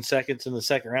 16 seconds in the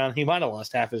second round, he might have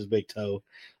lost half his big toe.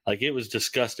 Like, it was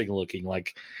disgusting looking.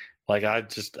 Like I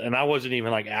wasn't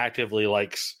even like actively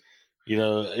like,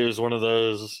 it was one of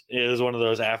those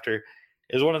after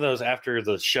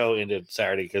the show ended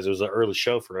Saturday, because it was an early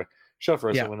show for us.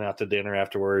 I went out to dinner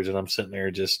afterwards, and I'm sitting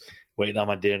there just waiting on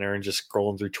my dinner and just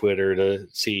scrolling through Twitter to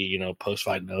see,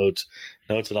 post-fight notes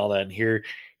and all that. And here,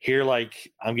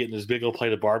 like, I'm getting this big old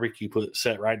plate of barbecue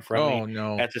set right in front of me.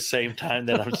 No. At the same time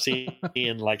that I'm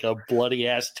seeing like a bloody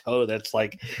ass toe that's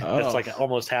like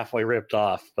almost halfway ripped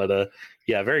off. But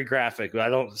yeah, very graphic. I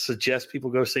don't suggest people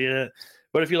go see it.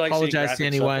 But if you like, apologize to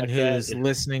anyone who's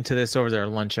listening to this over their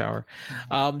lunch hour.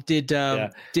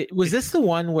 Was this the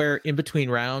one where in between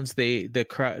rounds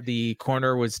the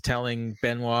corner was telling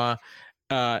Benoit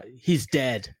he's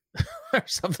dead or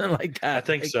something like that? I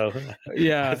think so.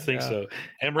 Yeah, I think so.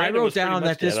 And I wrote down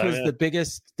that this was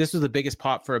the biggest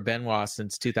pop for a Benoit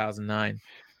since 2009,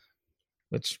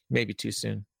 which may be too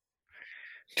soon.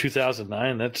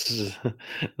 2009. That's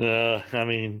I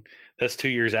mean, that's 2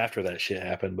 years after that shit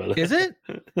happened. But is it?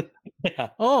 Yeah.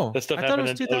 Oh, that stuff I thought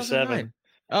happened it was in 2009.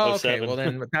 Oh, okay. Well,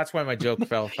 then that's why my joke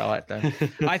fell at then.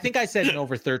 I think I said in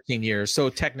over 13 years, so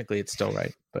technically it's still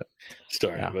right. But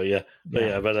still right.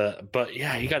 But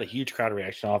yeah, he got a huge crowd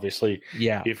reaction. Obviously,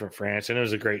 being from France, and it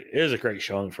was a great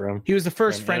showing for him. He was the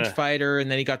first French fighter,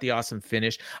 and then he got the awesome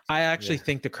finish. I actually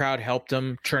think the crowd helped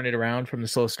him turn it around from the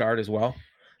slow start as well.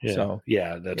 Yeah, so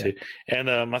that too.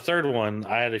 And my third one,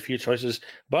 I had a few choices,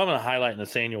 but I'm going to highlight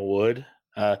Nathaniel Wood.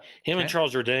 Him and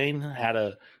Charles Jourdain had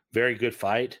a very good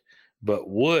fight, but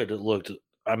Wood looked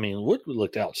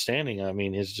outstanding. I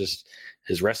mean, his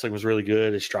wrestling was really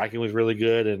good, his striking was really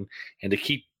good, and to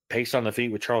keep pace on the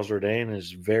feet with Charles Jourdain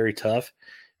is very tough.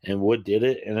 And Wood did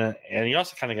it, and you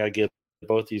also kind of got to give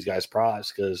both these guys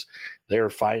props because they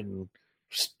were fighting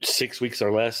 6 weeks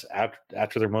or less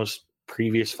after their most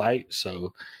previous fight.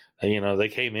 So, they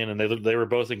came in and they were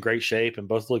both in great shape and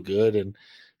both looked good. And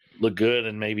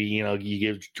maybe, you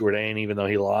give Jourdain, even though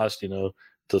he lost, the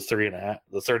third and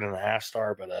a half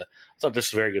star, but I thought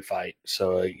this was a very good fight.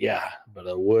 So,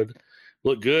 Wood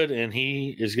looked good, and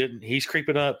he's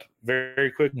creeping up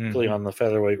very quickly on the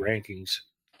featherweight rankings.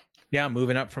 Yeah,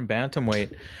 moving up from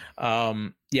bantamweight.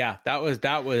 That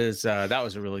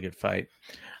was a really good fight.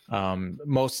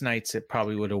 Most nights it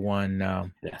probably would have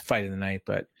won fight of the night,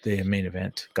 but the main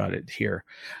event got it here.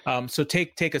 So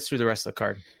take us through the rest of the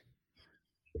card.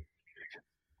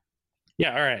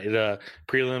 Yeah, all right. The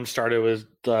prelim started with,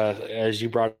 as you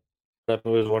brought up, it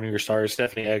was one of your stars,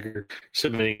 Stephanie Egger,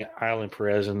 submitting Island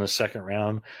Perez in the second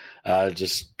round.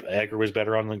 Egger was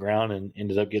better on the ground and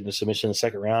ended up getting the submission in the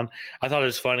second round. I thought it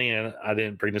was funny, and I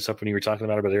didn't bring this up when you were talking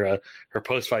about it, but her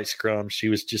post-fight scrum, she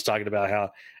was just talking about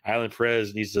how Island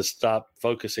Perez needs to stop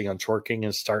focusing on twerking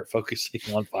and start focusing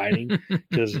on fighting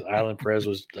because Island Perez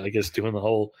was, I guess, doing the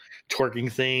whole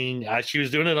twerking thing. She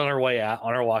was doing it on her way out,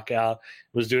 on her walkout,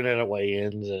 was doing it at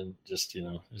weigh-ins, and just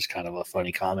kind of a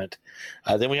funny comment.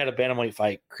 Then we had a bantamweight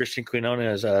fight. Christian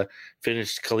Quinones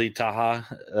finished Khalid Taha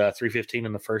 315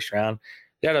 in the first round.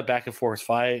 They had a back and forth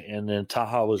fight, and then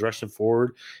Taha was rushing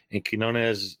forward, and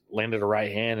Quinones landed a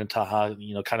right hand, and Taha,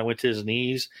 kind of went to his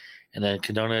knees, and then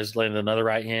Quinones landed another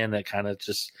right hand that kind of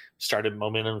just started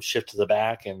momentum shift to the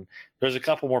back, and there was a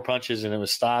couple more punches, and it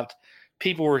was stopped.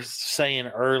 People were saying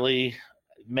early,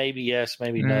 maybe yes,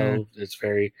 maybe no. It's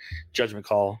very judgment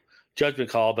call.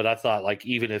 But I thought,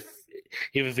 even if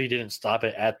he didn't stop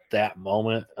it at that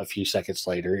moment, a few seconds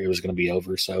later, it was going to be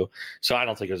over. So I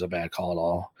don't think it was a bad call at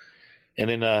all. And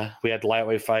then we had the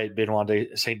lightweight fight, Benoit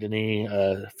Saint Denis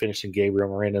finishing Gabriel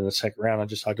Miranda in the second round I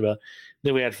just talked about.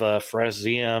 Then we had Fares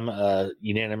Ziam,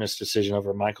 unanimous decision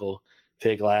over Michael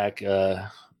Figlak.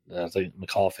 I think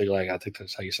McCall Figlak, I think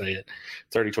that's how you say it.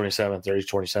 30-27,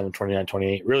 30-27,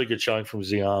 29-28. Really good showing from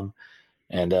Ziam.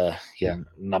 And,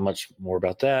 not much more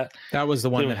about that. That was the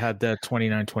one that had the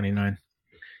 29-29.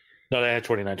 No, they had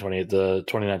 29-28. The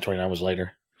 29-29 was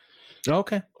later. Oh,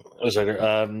 okay. It was later.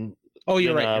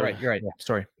 You're right. Yeah,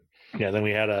 sorry. Yeah, then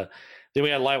we had a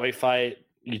lightweight fight.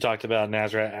 You talked about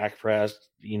Nasrat Akparas,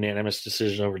 unanimous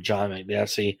decision over John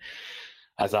McDessie.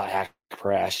 I thought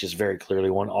Akparas just very clearly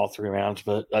won all three rounds,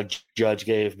 but a judge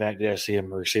gave McDessie a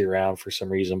mercy round for some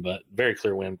reason, but very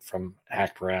clear win from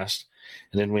Akparas.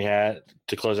 And then we had,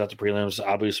 to close out the prelims,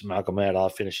 Abus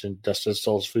Malgomedov finished in Dustin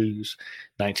Stoltzfus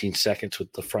 19 seconds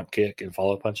with the front kick and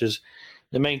follow punches.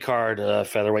 The main card,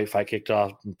 featherweight fight kicked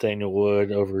off. Nathaniel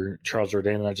Wood over Charles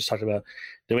Jourdain that I just talked about.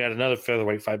 Then we had another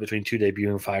featherweight fight between two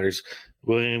debuting fighters.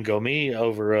 William Gomi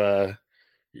over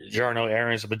Jarno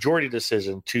Aarons, a majority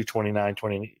decision,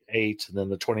 229-28, and then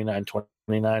the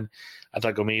 29-29. I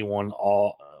thought Gomi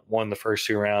won the first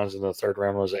two rounds, and the third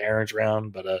round was the Aarons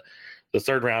round, but the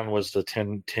third round was the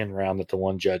 10 round that the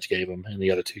one judge gave him, and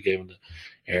the other two gave him to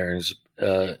Aarons.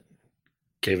 But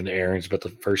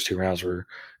the first two rounds were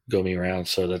Gomi round,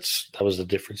 so that was the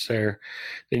difference there.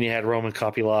 Then you had Roman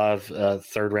Kopylov,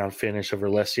 third round finish over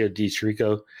Alessio Di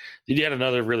Chirico. Then you had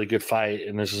another really good fight,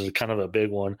 and this is kind of a big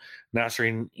one.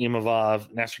 Nasruddin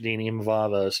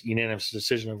Imavov, a unanimous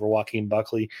decision over Joaquin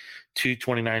Buckley,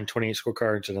 229-28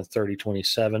 scorecards and a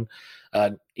 30-27.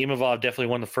 Imavov definitely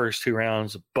won the first two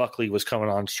rounds. Buckley was coming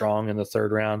on strong in the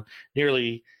third round.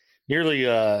 Nearly he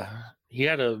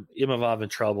had Imavov in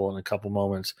trouble in a couple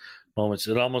moments.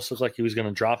 It almost looked like he was going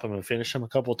to drop him and finish him a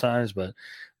couple of times, but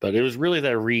it was really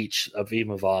that reach of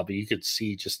Imavov. You could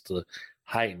see just the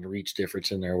height and reach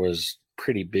difference in there was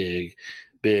pretty big.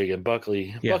 And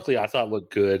Buckley I thought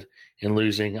looked good in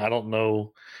losing. I don't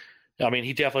know. I mean,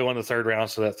 he definitely won the third round,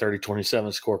 so that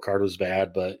 30-27 scorecard was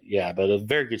bad, but a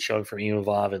very good showing from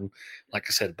Imavov. And like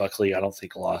I said, Buckley, I don't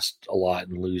think lost a lot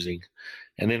in losing.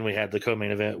 And then we had the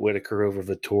co-main event, Whitaker over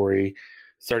Vettori,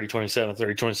 30-27,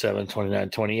 30-27,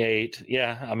 29-28.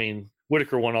 Yeah, I mean,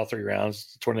 Whitaker won all 3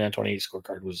 rounds. The 29-28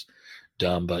 scorecard was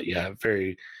dumb, but yeah,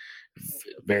 very,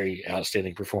 very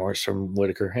outstanding performance from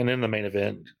Whitaker. And in the main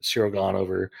event, Cyril Gane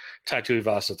over Tai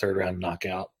Tuivasa, 3rd round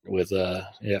knockout with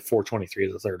 4:23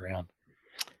 of the 3rd round.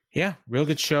 Yeah, real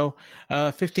good show.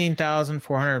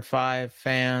 15,405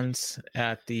 fans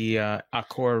at the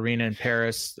Accor Arena in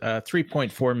Paris.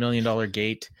 $3.4 million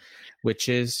gate, which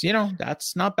is,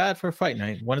 that's not bad for a fight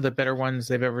night. One of the better ones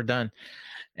they've ever done.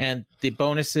 And the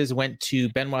bonuses went to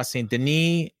Benoit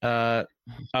Saint-Denis,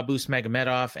 Abus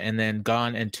Magomedov, and then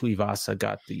Gane and Tuivasa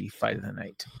got the fight of the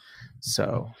night.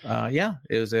 So,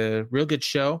 it was a real good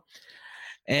show.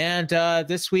 And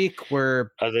this week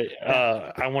we're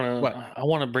I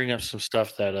want to bring up some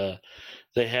stuff that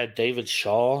they had David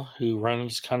Shaw, who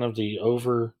runs kind of the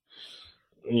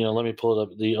let me pull it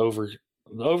up, the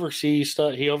overseas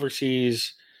stuff. He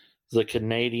oversees the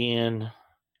Canadian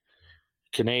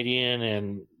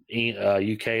and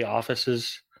UK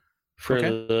offices for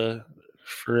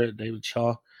David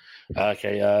Shaw.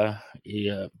 Okay,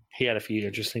 he had a few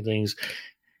interesting things.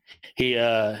 He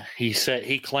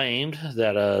claimed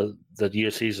that the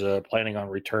UFC is planning on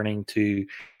returning to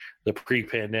the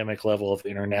pre-pandemic level of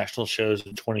international shows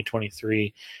in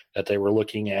 2023. That they were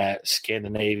looking at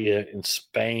Scandinavia and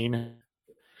Spain.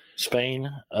 They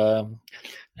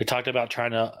talked about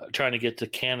trying to get to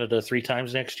Canada 3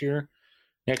 times next year.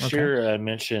 Year, I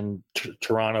mentioned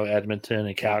Toronto, Edmonton,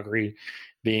 and Calgary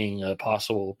being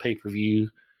possible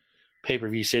pay-per-view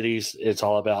cities. It's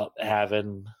all about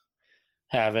having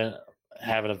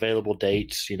available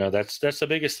dates. That's the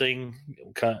biggest thing.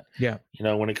 Yeah.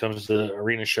 When it comes to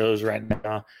arena shows right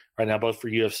now, both for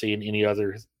UFC and any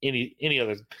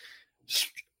other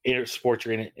sports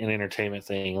or entertainment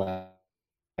thing,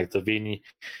 like the venue.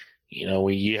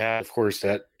 You have, of course,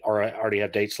 that already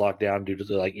have dates locked down due to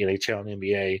the NHL and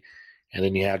NBA, and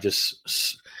then you have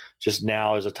just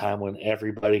now is a time when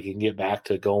everybody can get back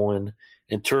to going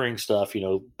and touring stuff,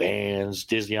 bands,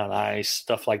 Disney on Ice,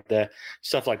 stuff like that.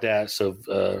 So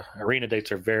arena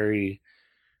dates are very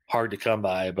hard to come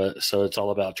by, so it's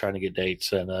all about trying to get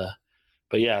dates. And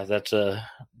but yeah,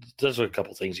 those are a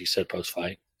couple things he said post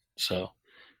fight. So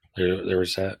there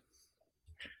was that.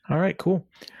 All right, cool.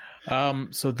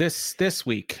 So this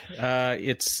week,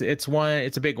 it's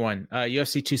a big one.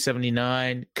 UFC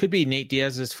 279 could be Nate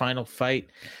Diaz's final fight,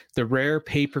 the rare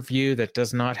pay-per-view that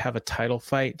does not have a title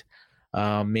fight.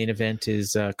 Main event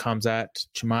is Khamzat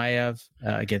Chimaev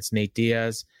against Nate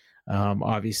Diaz.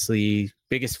 Obviously,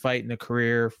 biggest fight in the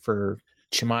career for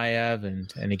Chimaev,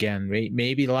 and again,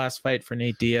 maybe the last fight for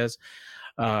Nate Diaz.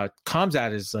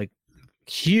 Khamzat is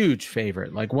huge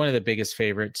favorite, one of the biggest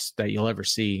favorites that you'll ever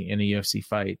see in a UFC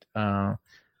fight.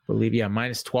 Believe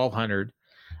minus 1,200.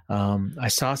 I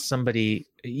saw somebody,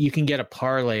 you can get a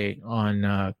parlay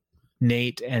on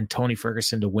Nate and Tony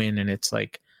Ferguson to win, and it's I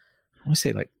want to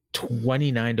say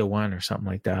 29-1 or something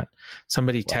like that.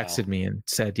 Somebody texted me and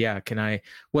said, yeah,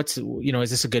 is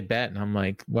this a good bet? And I'm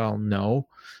like, well, no,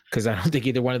 because I don't think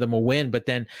either one of them will win. But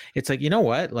then it's at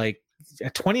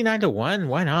 29-1,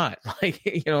 why not?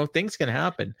 Things can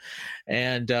happen.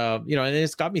 And, and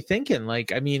it's got me thinking, I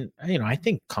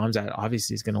think Khamzat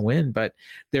obviously is going to win, but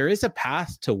there is a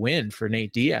path to win for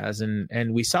Nate Diaz.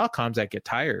 And we saw Khamzat get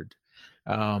tired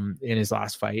in his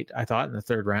last fight, I thought, in the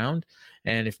 3rd round.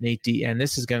 And if and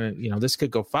this is going to, this could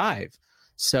go 5.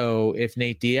 So if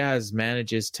Nate Diaz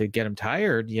manages to get him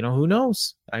tired, who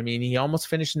knows? He almost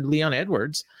finished in Leon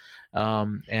Edwards.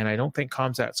 And I don't think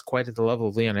Khamzat's quite at the level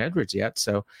of Leon Edwards yet.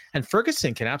 So, and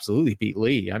Ferguson can absolutely beat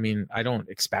Lee. I don't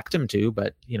expect him to,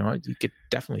 but he could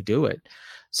definitely do it.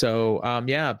 So,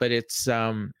 but it's,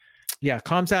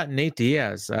 Khamzat and Nate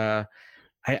Diaz. I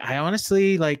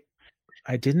honestly,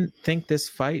 I didn't think this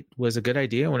fight was a good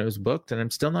idea when it was booked, and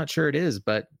I'm still not sure it is,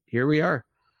 but here we are.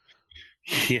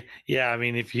 Yeah.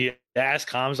 If you ask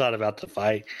Khamzat about the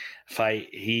fight,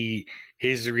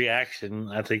 his reaction,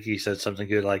 I think he said something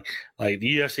good, like the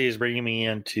UFC is bringing me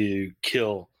in to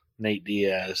kill Nate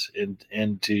Diaz and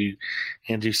to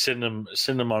send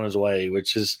him on his way,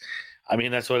 which is,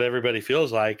 that's what everybody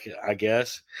feels like, I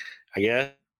guess.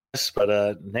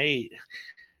 But Nate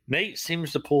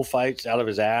seems to pull fights out of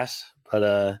his ass.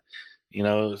 But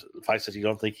fights that you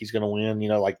don't think he's going to win,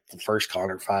 like the first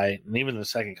Conor fight, and even the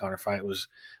second Conor fight was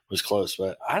close.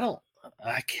 But I don't.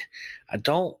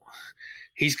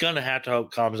 He's going to have to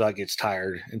hope Khamzat gets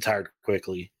tired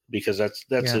quickly, because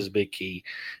that's his big key.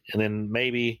 And then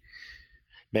maybe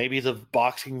the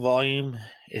boxing volume,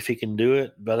 if he can do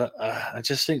it. But I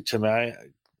just think Chimaev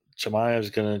is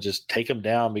going to just take him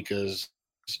down and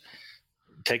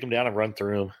run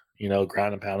through him,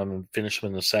 ground and pound him and finish him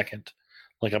in the second,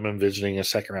 like I'm envisioning a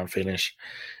second round finish.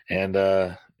 And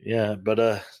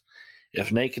but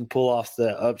if Nate can pull off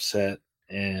the upset,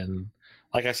 and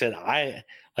like I said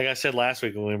last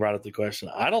week when we brought up the question,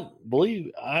 I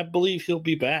believe he'll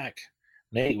be back.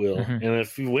 Nate will, Mm-hmm. and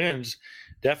if he wins,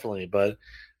 definitely. But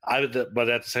at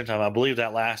the same time, I believe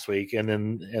that last week, and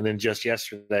then just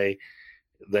yesterday,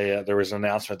 there was an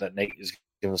announcement that Nate is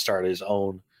going to start his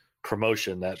own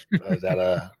promotion that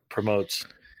promotes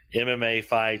MMA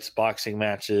fights, boxing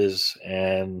matches,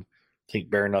 and I think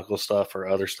bare knuckle stuff or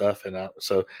other stuff. And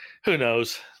so who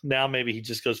knows? Now maybe he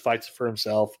just goes fights for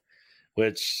himself,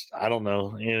 which I don't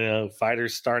know.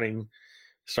 Fighters starting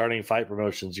fight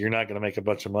promotions, you're not going to make a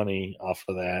bunch of money off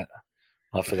of that.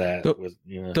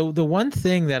 The one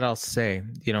thing that I'll say,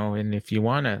 and if you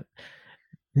want to,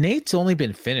 Nate's only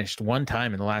been finished one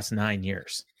time in the last 9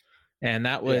 years, and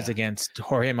that was against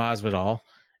Jorge Masvidal,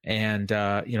 and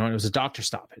it was a doctor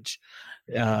stoppage,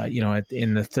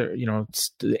 in the third,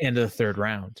 the end of the third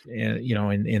round, and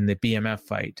in the BMF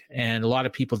fight, and a lot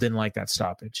of people didn't like that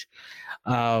stoppage.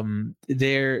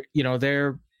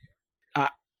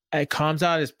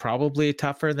 Kamzat is probably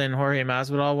tougher than Jorge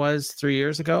Masvidal was 3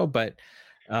 years ago, but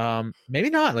maybe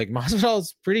not. Like Masvidal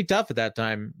is pretty tough at that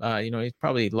time. He's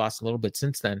probably lost a little bit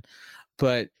since then.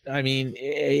 But I mean,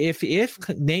 if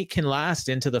Nate can last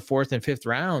into the fourth and fifth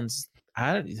rounds,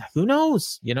 who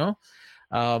knows? And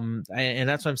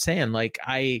that's what I'm saying. Like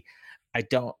I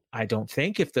don't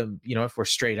think if we're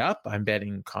straight up, I'm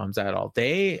betting Kamzat all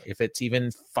day. If it's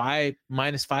even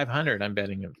minus 500, I'm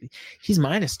betting him. He's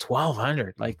minus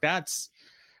 1,200. Like that's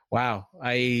wow.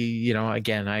 I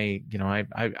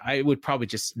would probably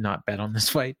just not bet on this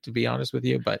fight, to be honest with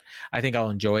you, but I think I'll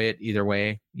enjoy it either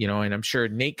way, and I'm sure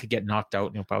Nate could get knocked out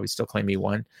and he'll probably still claim he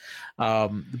won.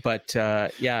 It's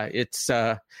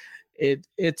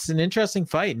an interesting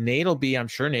fight. I'm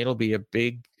sure Nate will be a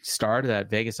big star to that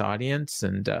Vegas audience,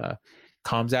 and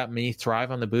Kamzat may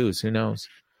thrive on the booze. Who knows?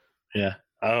 Yeah.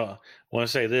 I want to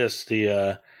say this,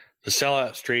 the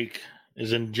sellout streak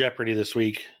is in jeopardy this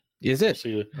week. Is it?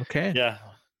 Okay. Yeah.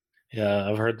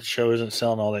 I've heard the show isn't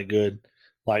selling all that good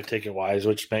live ticket wise,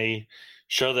 which may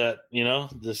show that,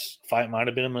 this fight might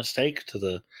have been a mistake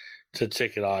to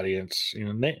ticket audience.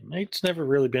 Nate's never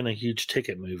really been a huge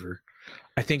ticket mover.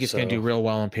 I think it's going to do real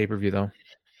well on pay-per-view though.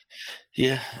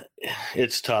 Yeah,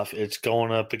 it's tough. It's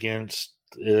going up against,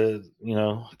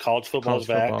 college football's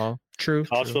back. True.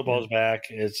 College football's back.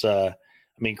 It's,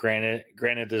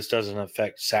 granted, this doesn't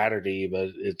affect Saturday, but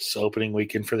it's opening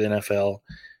weekend for the NFL.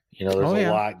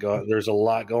 There's a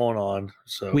lot going on.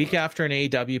 So week after an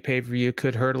AEW pay-per-view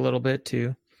could hurt a little bit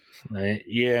too.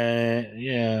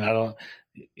 Yeah. I don't.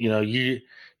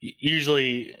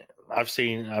 Usually I've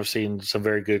seen some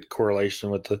very good correlation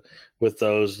with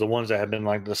those. The ones that have been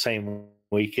like the same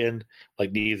weekend,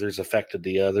 like neither's affected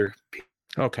the other.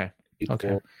 Okay.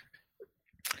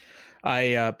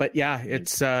 But yeah,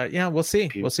 it's we'll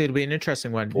see. We'll see. It'll be an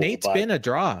interesting one. Nate's been a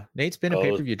draw. Nate's been a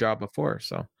pay-per-view draw before,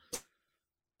 so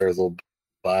they'll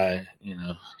buy,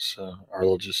 so or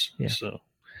they'll just so.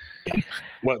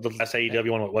 What the last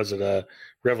AEW one was it?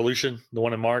 Revolution, the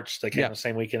one in March that came the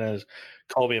same weekend as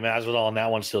Colby and Masvidal, and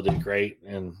that one still did great.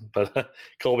 But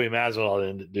Colby and Masvidal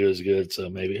didn't do as good, so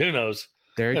maybe who knows?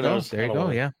 There you go.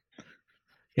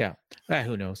 Yeah.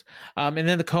 Who knows? And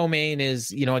then the co-main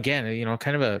is, again,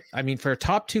 kind of for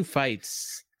top two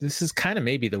fights, this is kind of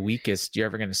maybe the weakest you're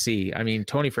ever going to see. I mean,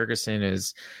 Tony Ferguson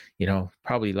is,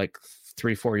 probably like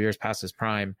 3-4 years past his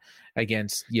prime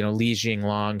against, Li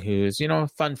Jinglong, who's, a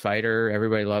fun fighter.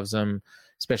 Everybody loves him,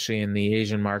 especially in the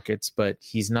Asian markets, but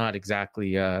he's not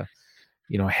exactly, a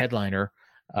headliner,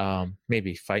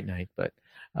 maybe fight night, but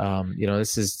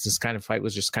this kind of fight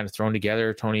was just kind of thrown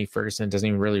together. Tony Ferguson doesn't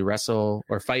even really wrestle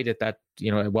or fight at that,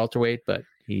 at welterweight, but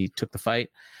he took the fight,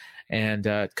 and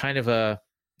kind of a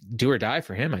do or die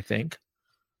for him, I think.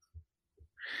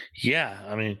 Yeah.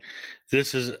 I mean,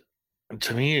 this is,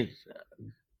 to me,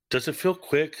 does it feel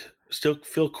quick? Still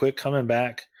feel quick coming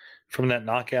back from that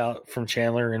knockout from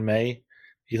Chandler in May?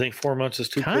 You think 4 months is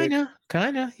too quick?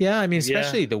 Kind of. Yeah. I mean,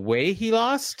 especially the way he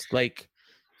lost, like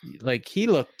he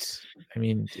looked,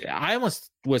 I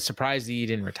almost was surprised he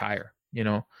didn't retire,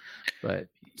 but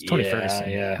it's Tony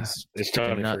Ferguson. Yeah. It's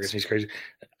Tony Ferguson. He's crazy.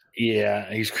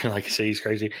 Yeah. He's like I say, he's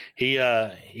crazy. He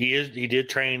did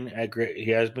train at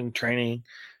he has been training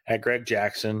at Greg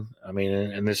Jackson.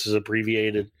 And this is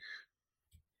abbreviated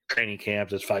training camp.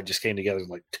 This fight just came together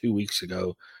like 2 weeks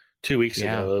ago,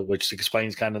 which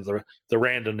explains kind of the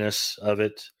randomness of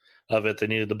it. They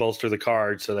needed to bolster the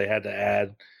card, so they had to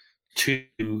add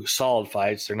 2 solid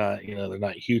fights. They're not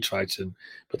huge fights,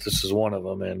 but this is one of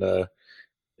them. And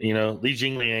Li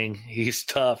Jingliang, he's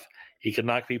tough. He can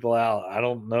knock people out. I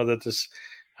don't know if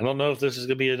this is going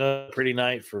to be another pretty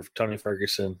night for Tony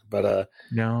Ferguson, but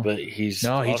he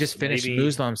just finished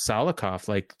Muslim Salikov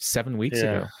like 7 weeks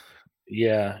ago.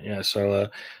 Yeah. So,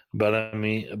 but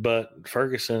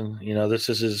Ferguson, this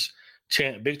is his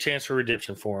big chance for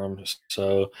redemption for him.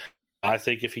 So I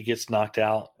think if he gets knocked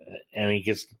out and he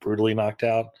gets brutally knocked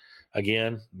out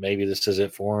again, maybe this is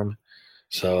it for him.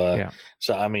 So,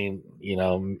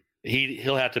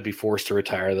 he'll have to be forced to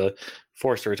retire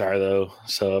though.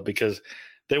 So, because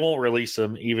they won't release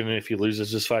him, even if he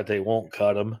loses this fight, they won't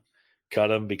cut him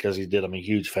because he did him a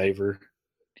huge favor.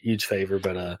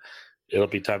 But it'll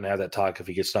be time to have that talk if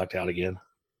he gets knocked out again.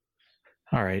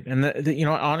 All right. And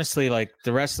honestly, like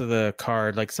the rest of the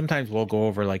card, like sometimes we'll go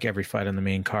over like every fight on the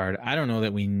main card. I don't know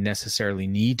that we necessarily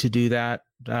need to do that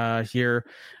here.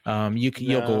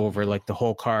 You'll go over like the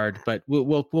whole card, but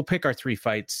we'll pick our 3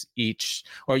 fights each,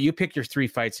 or you pick your 3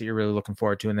 fights that you're really looking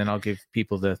forward to, and then I'll give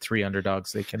people the 3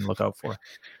 underdogs they can look out for.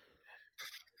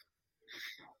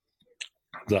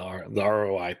 The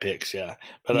ROI picks, yeah.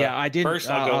 But I did. First,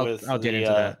 I'll get into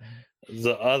that.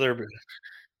 The other.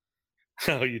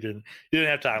 No, you didn't. You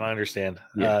didn't have time. I understand.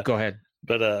 Yeah, go ahead.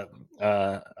 But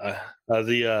my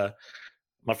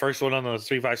first one on the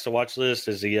 3 fights to watch list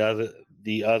is the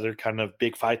other kind of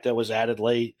big fight that was added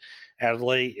late.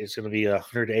 It's going to be a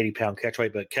 180-pound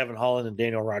catchweight, but Kevin Holland and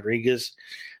Daniel Rodriguez.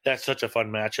 That's such a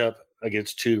fun matchup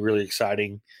against 2 really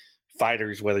exciting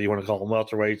fighters, whether you want to call them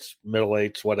welterweights,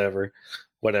 middleweights, whatever.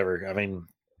 I mean,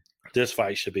 this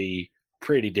fight should be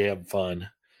pretty damn fun.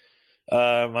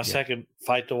 My second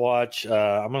fight to watch,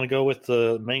 I'm going to go with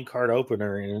the main card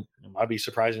opener, and it might be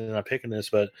surprising that I'm picking this,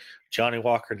 but Johnny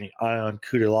Walker and Ion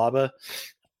Cutelaba.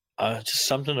 Just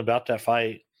something about that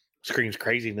fight screams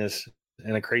craziness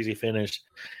and a crazy finish.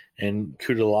 And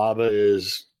Cutelaba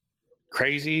is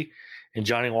crazy, and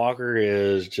Johnny Walker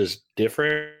is just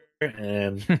different.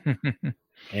 And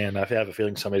and I have a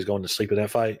feeling somebody's going to sleep in that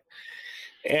fight.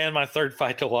 And my third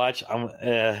fight to watch, I'm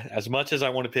as much as I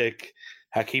want to pick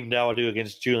Hakeem Dawodu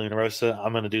against Julian Rosa,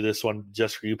 I'm going to do this one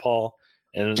just for you, Paul.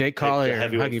 And Jake Collier,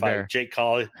 heavyweight fight. Jake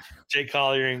Collier,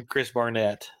 and Chris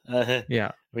Barnett. Yeah,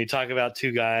 I mean, talk about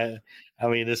 2 guys. I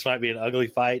mean, this might be an ugly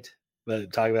fight,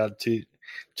 but talk about two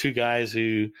guys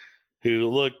who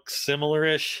look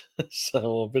similar-ish.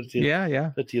 So I'll put you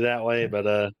that way.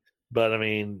 But I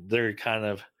mean, they're kind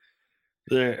of.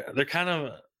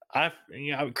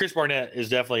 Chris Barnett is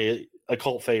definitely a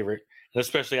cult favorite, and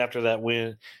especially after that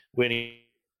win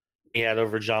he had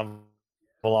over John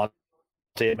Vellante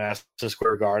at Madison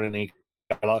Square Garden. He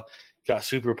got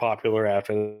super popular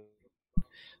after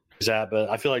that. But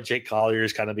I feel like Jake Collier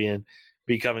is kind of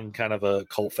becoming kind of a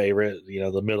cult favorite.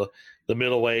 The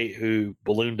middleweight who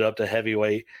ballooned up to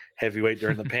heavyweight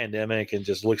during the pandemic and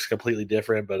just looks completely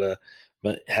different, but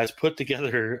has put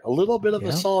together a little bit of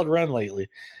a solid run lately.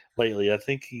 I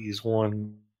think he's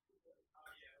won.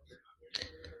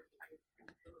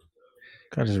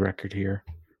 Got his record here.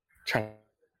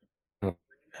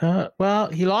 Well,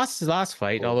 he lost his last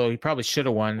fight, although he probably should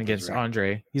have won against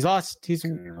Andre. He's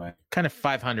kind of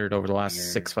 500 over the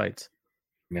last 6 fights.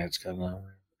 Yeah, it's kind of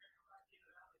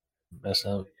messed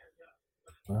up.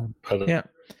 Yeah.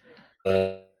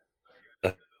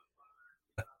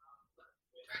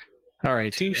 All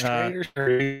right. 2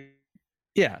 straight.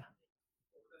 Yeah.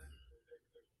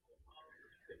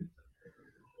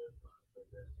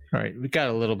 All right, we got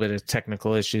a little bit of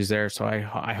technical issues there, so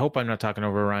I hope I'm not talking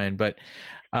over Ryan, but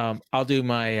I'll do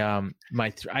my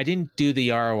I didn't do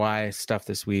the ROI stuff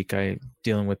this week. I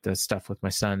dealing with the stuff with my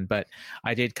son, but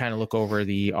I did kind of look over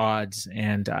the odds,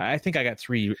 and I think I got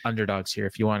 3 underdogs here.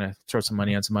 If you want to throw some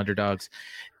money on some underdogs,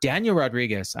 Daniel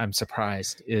Rodriguez, I'm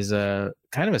surprised, is a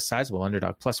kind of a sizable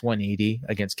underdog, plus 180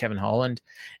 against Kevin Holland,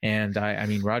 and I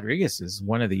mean Rodriguez is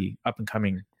one of the up and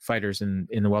coming fighters in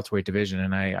the welterweight division,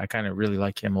 and I kind of really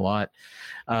like him a lot.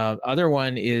 Other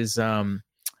one is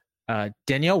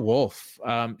Danielle Wolf.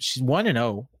 She's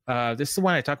 1-0. This is the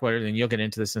one I talk about, and you'll get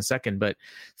into this in a second, but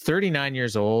 39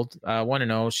 years old,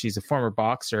 1-0. She's a former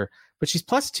boxer, but she's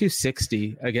plus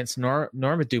 260 against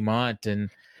Norma Dumont.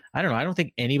 And I don't know. I don't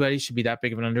think anybody should be that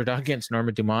big of an underdog against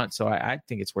Norma Dumont. So I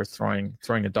think it's worth throwing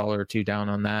 $1 or $2 down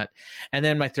on that. And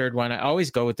then my third one, I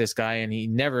always go with this guy, and he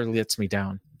never lets me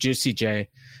down. Juicy J.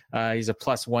 He's a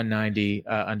plus 190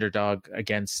 underdog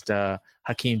against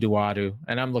Hakeem Dawodu,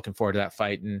 and I'm looking forward to that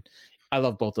fight. And I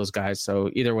love both those guys, so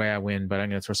either way I win. But I'm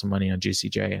going to throw some money on Juicy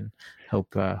J and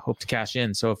hope to cash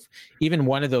in. So if even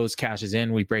one of those cashes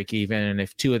in, we break even, and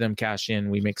if 2 of them cash in,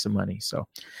 we make some money. So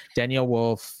Danielle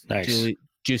Wolf,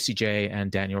 Juicy J, and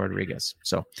Daniel Rodriguez.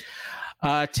 So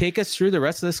take us through the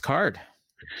rest of this card.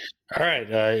 All right,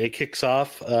 it kicks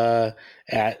off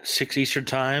at 6 Eastern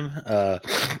time.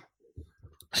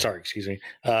 Excuse me.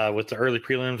 With the early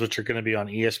prelims, which are going to be on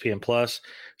ESPN Plus.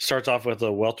 Starts off with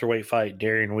a welterweight fight: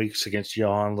 Darian Weeks against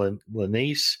Johan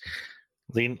Lanise,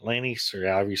 or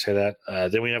however you say that.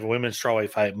 Then we have a women's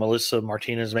strawweight fight: Melissa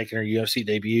Martinez making her UFC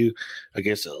debut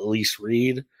against Elise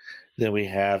Reed. Then we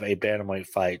have a bantamweight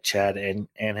fight: Chad and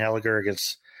Helliger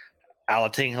against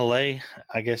Alating Halei.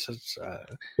 I guess it's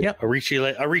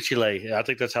Arichi Lei. I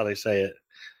think that's how they say it.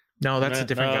 No, that's a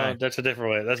different guy. That's a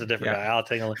different way. That's a different guy.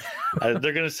 Alating Halei.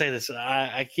 They're going to say this.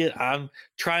 I'm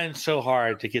trying so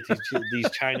hard to get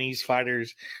these Chinese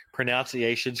fighters'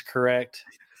 pronunciations correct.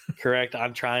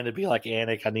 I'm trying to be like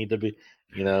Anik. I need to be,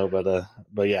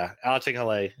 but yeah, Alating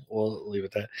Halei. We'll leave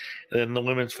it at that. And then the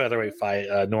women's featherweight fight: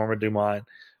 Norma Dumont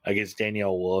against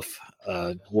Danielle Wolf.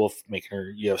 Wolf making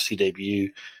her UFC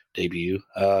debut.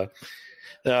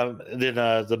 Then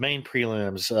the main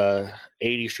prelims,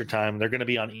 8 Eastern time, they're going to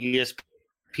be on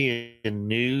ESPN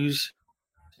News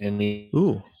and the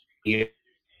ESPN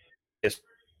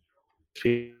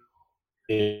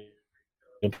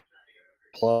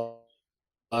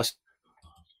Plus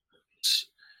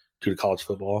due to college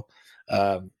football.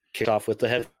 Kicked off with the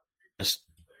head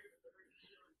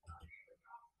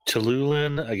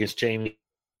Tululin against Jamie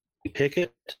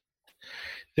Pickett.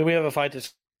 Then we have a fight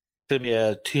that's going to be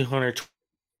a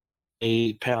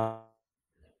 208-pound.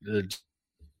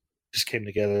 Just came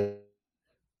together.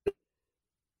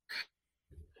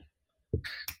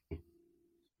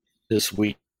 This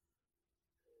week.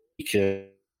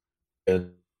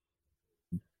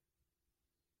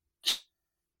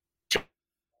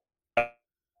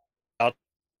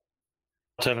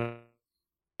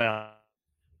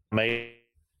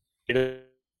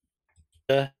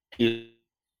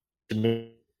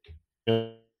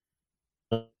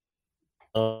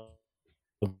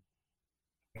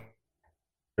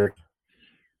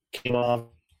 Came off.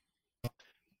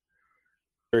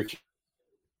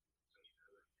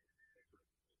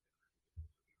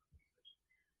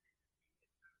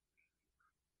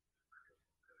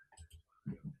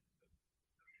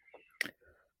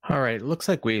 All right. It looks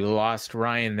like we lost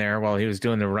Ryan there while he was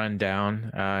doing the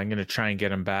rundown. I'm going to try and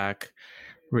get him back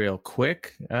real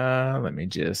quick. Let me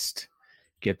just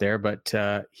get there. But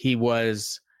he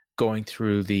was going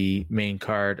through the main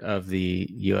card of the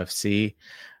UFC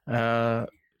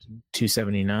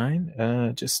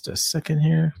 279. Just a second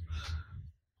here.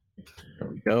 There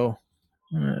we go.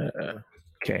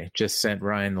 Okay. Just sent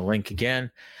Ryan the link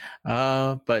again.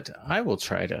 But I will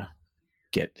try to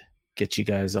get you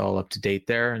guys all up to date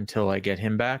there until I get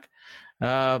him back.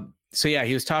 So yeah,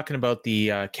 he was talking about the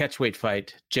catchweight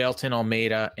fight, Jailton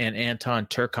Almeida and Anton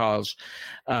Turkalj.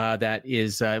 That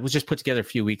is, it was just put together a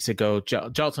few weeks ago.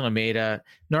 Jailton Almeida,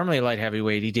 normally a light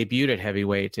heavyweight, he debuted at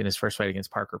heavyweight in his first fight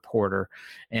against Parker Porter.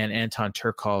 And Anton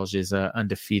Turkalj is an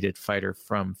undefeated fighter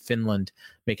from Finland,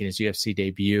 making his UFC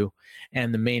debut.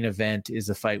 And the main event is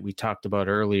the fight we talked about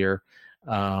earlier,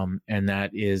 and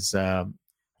that is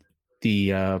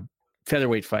the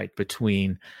featherweight fight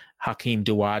between Hakeem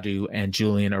Dawodu and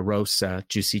Julian Erosa,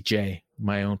 Juicy J,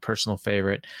 my own personal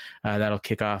favorite. That'll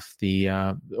kick off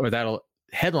that'll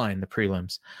headline the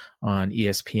prelims on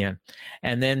ESPN.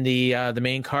 And then the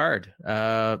main card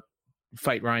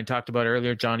fight Ryan talked about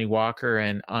earlier, Johnny Walker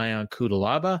and Ion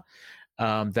Kudalaba.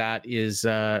 That's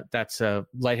a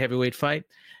light heavyweight fight.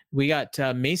 We got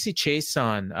Macy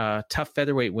Chiasson, tough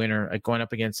featherweight winner, going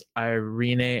up against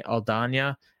Irene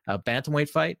Aldana, a bantamweight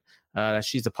fight.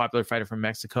 She's a popular fighter from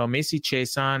Mexico. Macy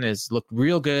Chiasson has looked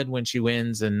real good when she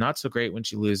wins and not so great when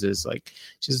she loses. Like,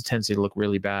 she has a tendency to look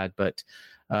really bad, but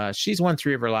she's won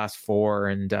 3 of her last 4,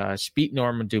 and she beat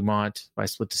Norma Dumont by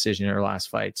split decision in her last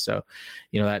fight. So,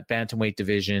 that bantamweight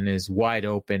division is wide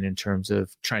open in terms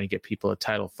of trying to get people a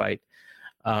title fight.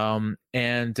 And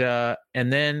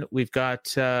then we've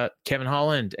got Kevin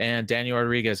Holland and Daniel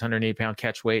Rodriguez, 108-pound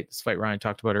catchweight. This fight Ryan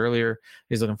talked about earlier.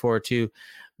 He's looking forward to.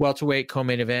 Welterweight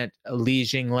co-main event, Li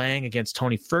Jinglang against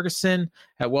Tony Ferguson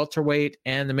at welterweight.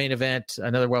 And the main event,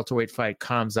 another welterweight fight,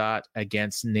 Khamzat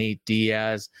against Nate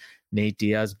Diaz. Nate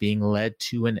Diaz being led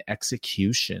to an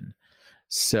execution.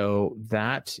 So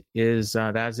that's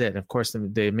it. Of course,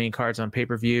 the main card's on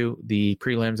pay-per-view. The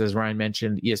prelims, as Ryan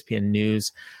mentioned, ESPN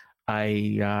News.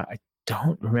 I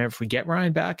don't remember if we get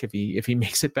Ryan back, if he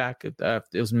makes it back.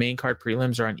 If those main card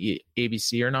prelims are on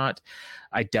ABC or not.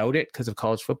 I doubt it because of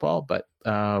college football, but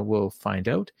we'll find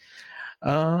out.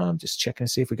 Just checking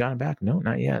to see if we got him back. No,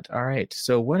 not yet. All right.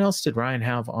 So what else did Ryan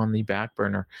have on the back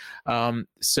burner?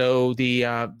 So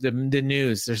the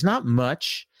news, there's not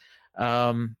much.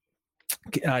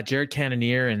 Jared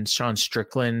Cannonier and Sean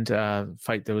Strickland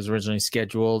fight that was originally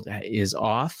scheduled is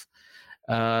off.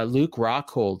 Luke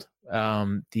Rockhold,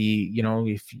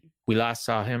 if we last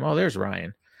saw him, there's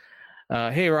Ryan.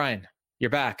 Hey, Ryan, you're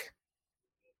back.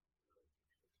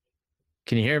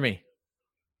 Can you hear me?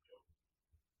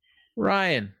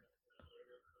 Ryan.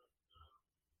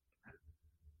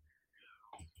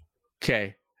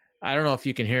 Okay. I don't know if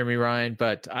you can hear me, Ryan,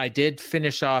 but I did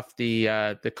finish off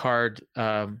the card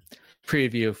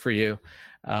preview for you,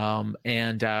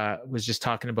 and was just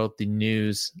talking about the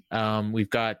news. We've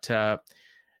got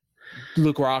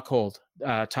Luke Rockhold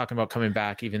talking about coming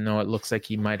back, even though it looks like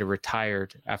he might have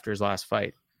retired after his last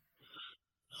fight.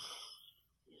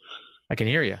 I can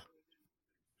hear you.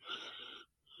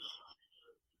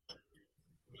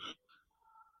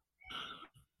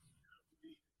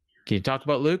 Can you talk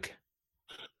about Luke?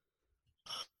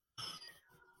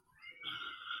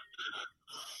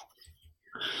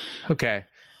 Okay.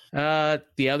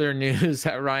 The other news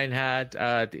that Ryan had,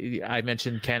 I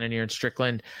mentioned Cannonier and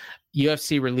Strickland.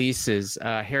 UFC releases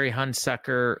Harry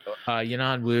Hunsucker,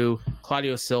 Yanan Wu,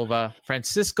 Claudio Silva,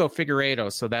 Francisco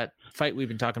Figueiredo. So that fight we've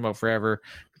been talking about forever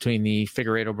between the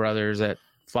Figueiredo brothers at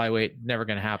flyweight, never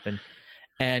going to happen.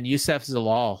 And Youssef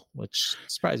Zalal, which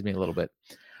surprised me a little bit.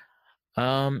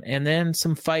 And then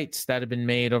some fights that have been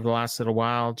made over the last little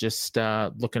while, just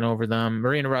looking over them.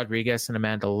 Marina Rodriguez and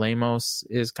Amanda Lemos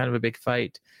is kind of a big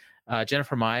fight.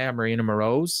 Jennifer Maia, Marina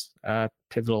Moroz,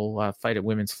 pivotal fight at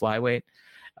women's flyweight.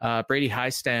 Brady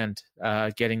Highstand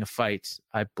getting a fight,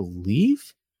 I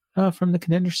believe, from the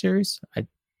Contender Series.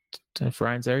 If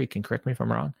Ryan's there, you can correct me if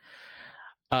I'm wrong.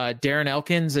 Darren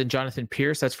Elkins and Jonathan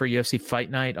Pierce, that's for UFC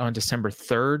Fight Night on December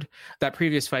 3rd. That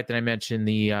previous fight that I mentioned,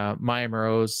 the Maya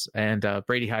Moroz and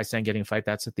Brady Highstand getting a fight,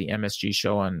 that's at the MSG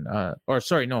show on, a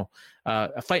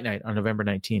Fight Night on November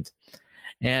 19th.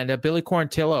 And Billy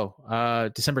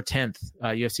Quarantillo, December 10th,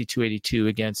 UFC 282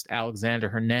 against Alexander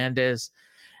Hernandez.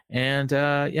 And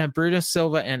Bruno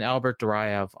Silva and Albert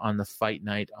Duraev on the Fight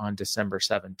Night on December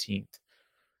 17th.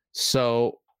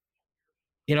 So,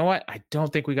 you know what? I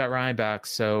don't think we got Ryan back.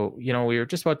 So, we were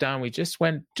just about done. We just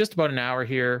went just about an hour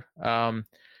here.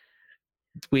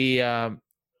 We'll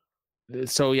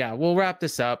wrap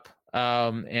this up.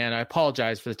 And I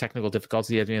apologize for the technical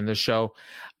difficulty at the end of the show.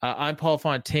 I'm Paul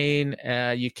Fontaine.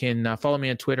 You can follow me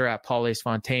on Twitter at Paul Ace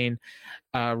Fontaine.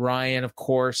 Ryan, of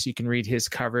course, you can read his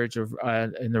coverage of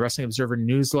in the Wrestling Observer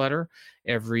newsletter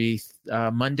every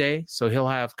Monday. So he'll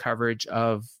have coverage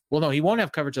of, he won't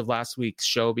have coverage of last week's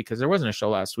show because there wasn't a show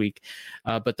last week.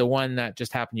 But the one that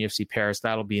just happened, UFC Paris,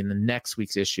 that'll be in the next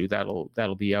week's issue.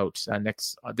 That'll be out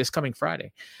this coming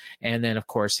Friday. And then, of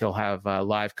course, he'll have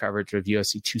live coverage of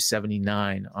UFC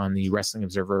 279 on the Wrestling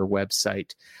Observer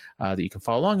website that you can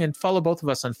follow along, and follow both of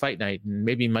us on Fight Night. And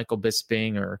maybe Michael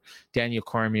Bisping or Daniel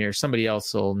Cormier or somebody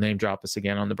else will name drop us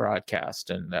again on the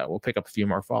broadcast, and we'll pick up a few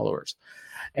more followers.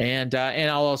 And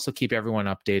I'll also keep everyone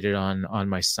updated on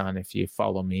my son if you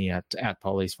follow me at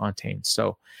Paul Ace Fontaine.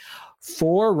 So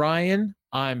for Ryan,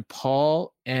 I'm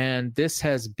Paul, and this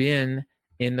has been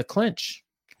In the Clinch.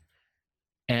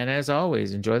 And as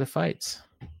always, enjoy the fights.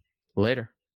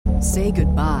 Later. Say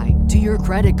goodbye to your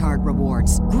credit card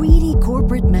rewards. Greedy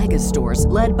corporate mega stores,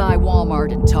 led by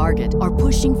Walmart and Target, are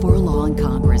pushing for a law in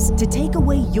Congress to take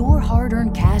away your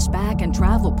hard-earned cash back and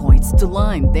travel points to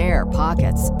line their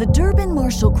pockets. The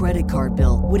Durbin-Marshall credit card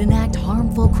bill would enact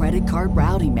harmful credit card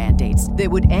routing mandates that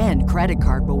would end credit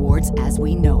card rewards as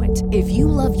we know it. If you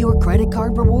love your credit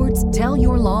card rewards, tell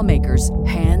your lawmakers,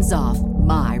 hands off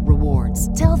my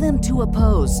rewards. Tell them to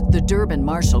oppose the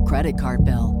Durbin-Marshall credit card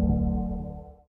bill.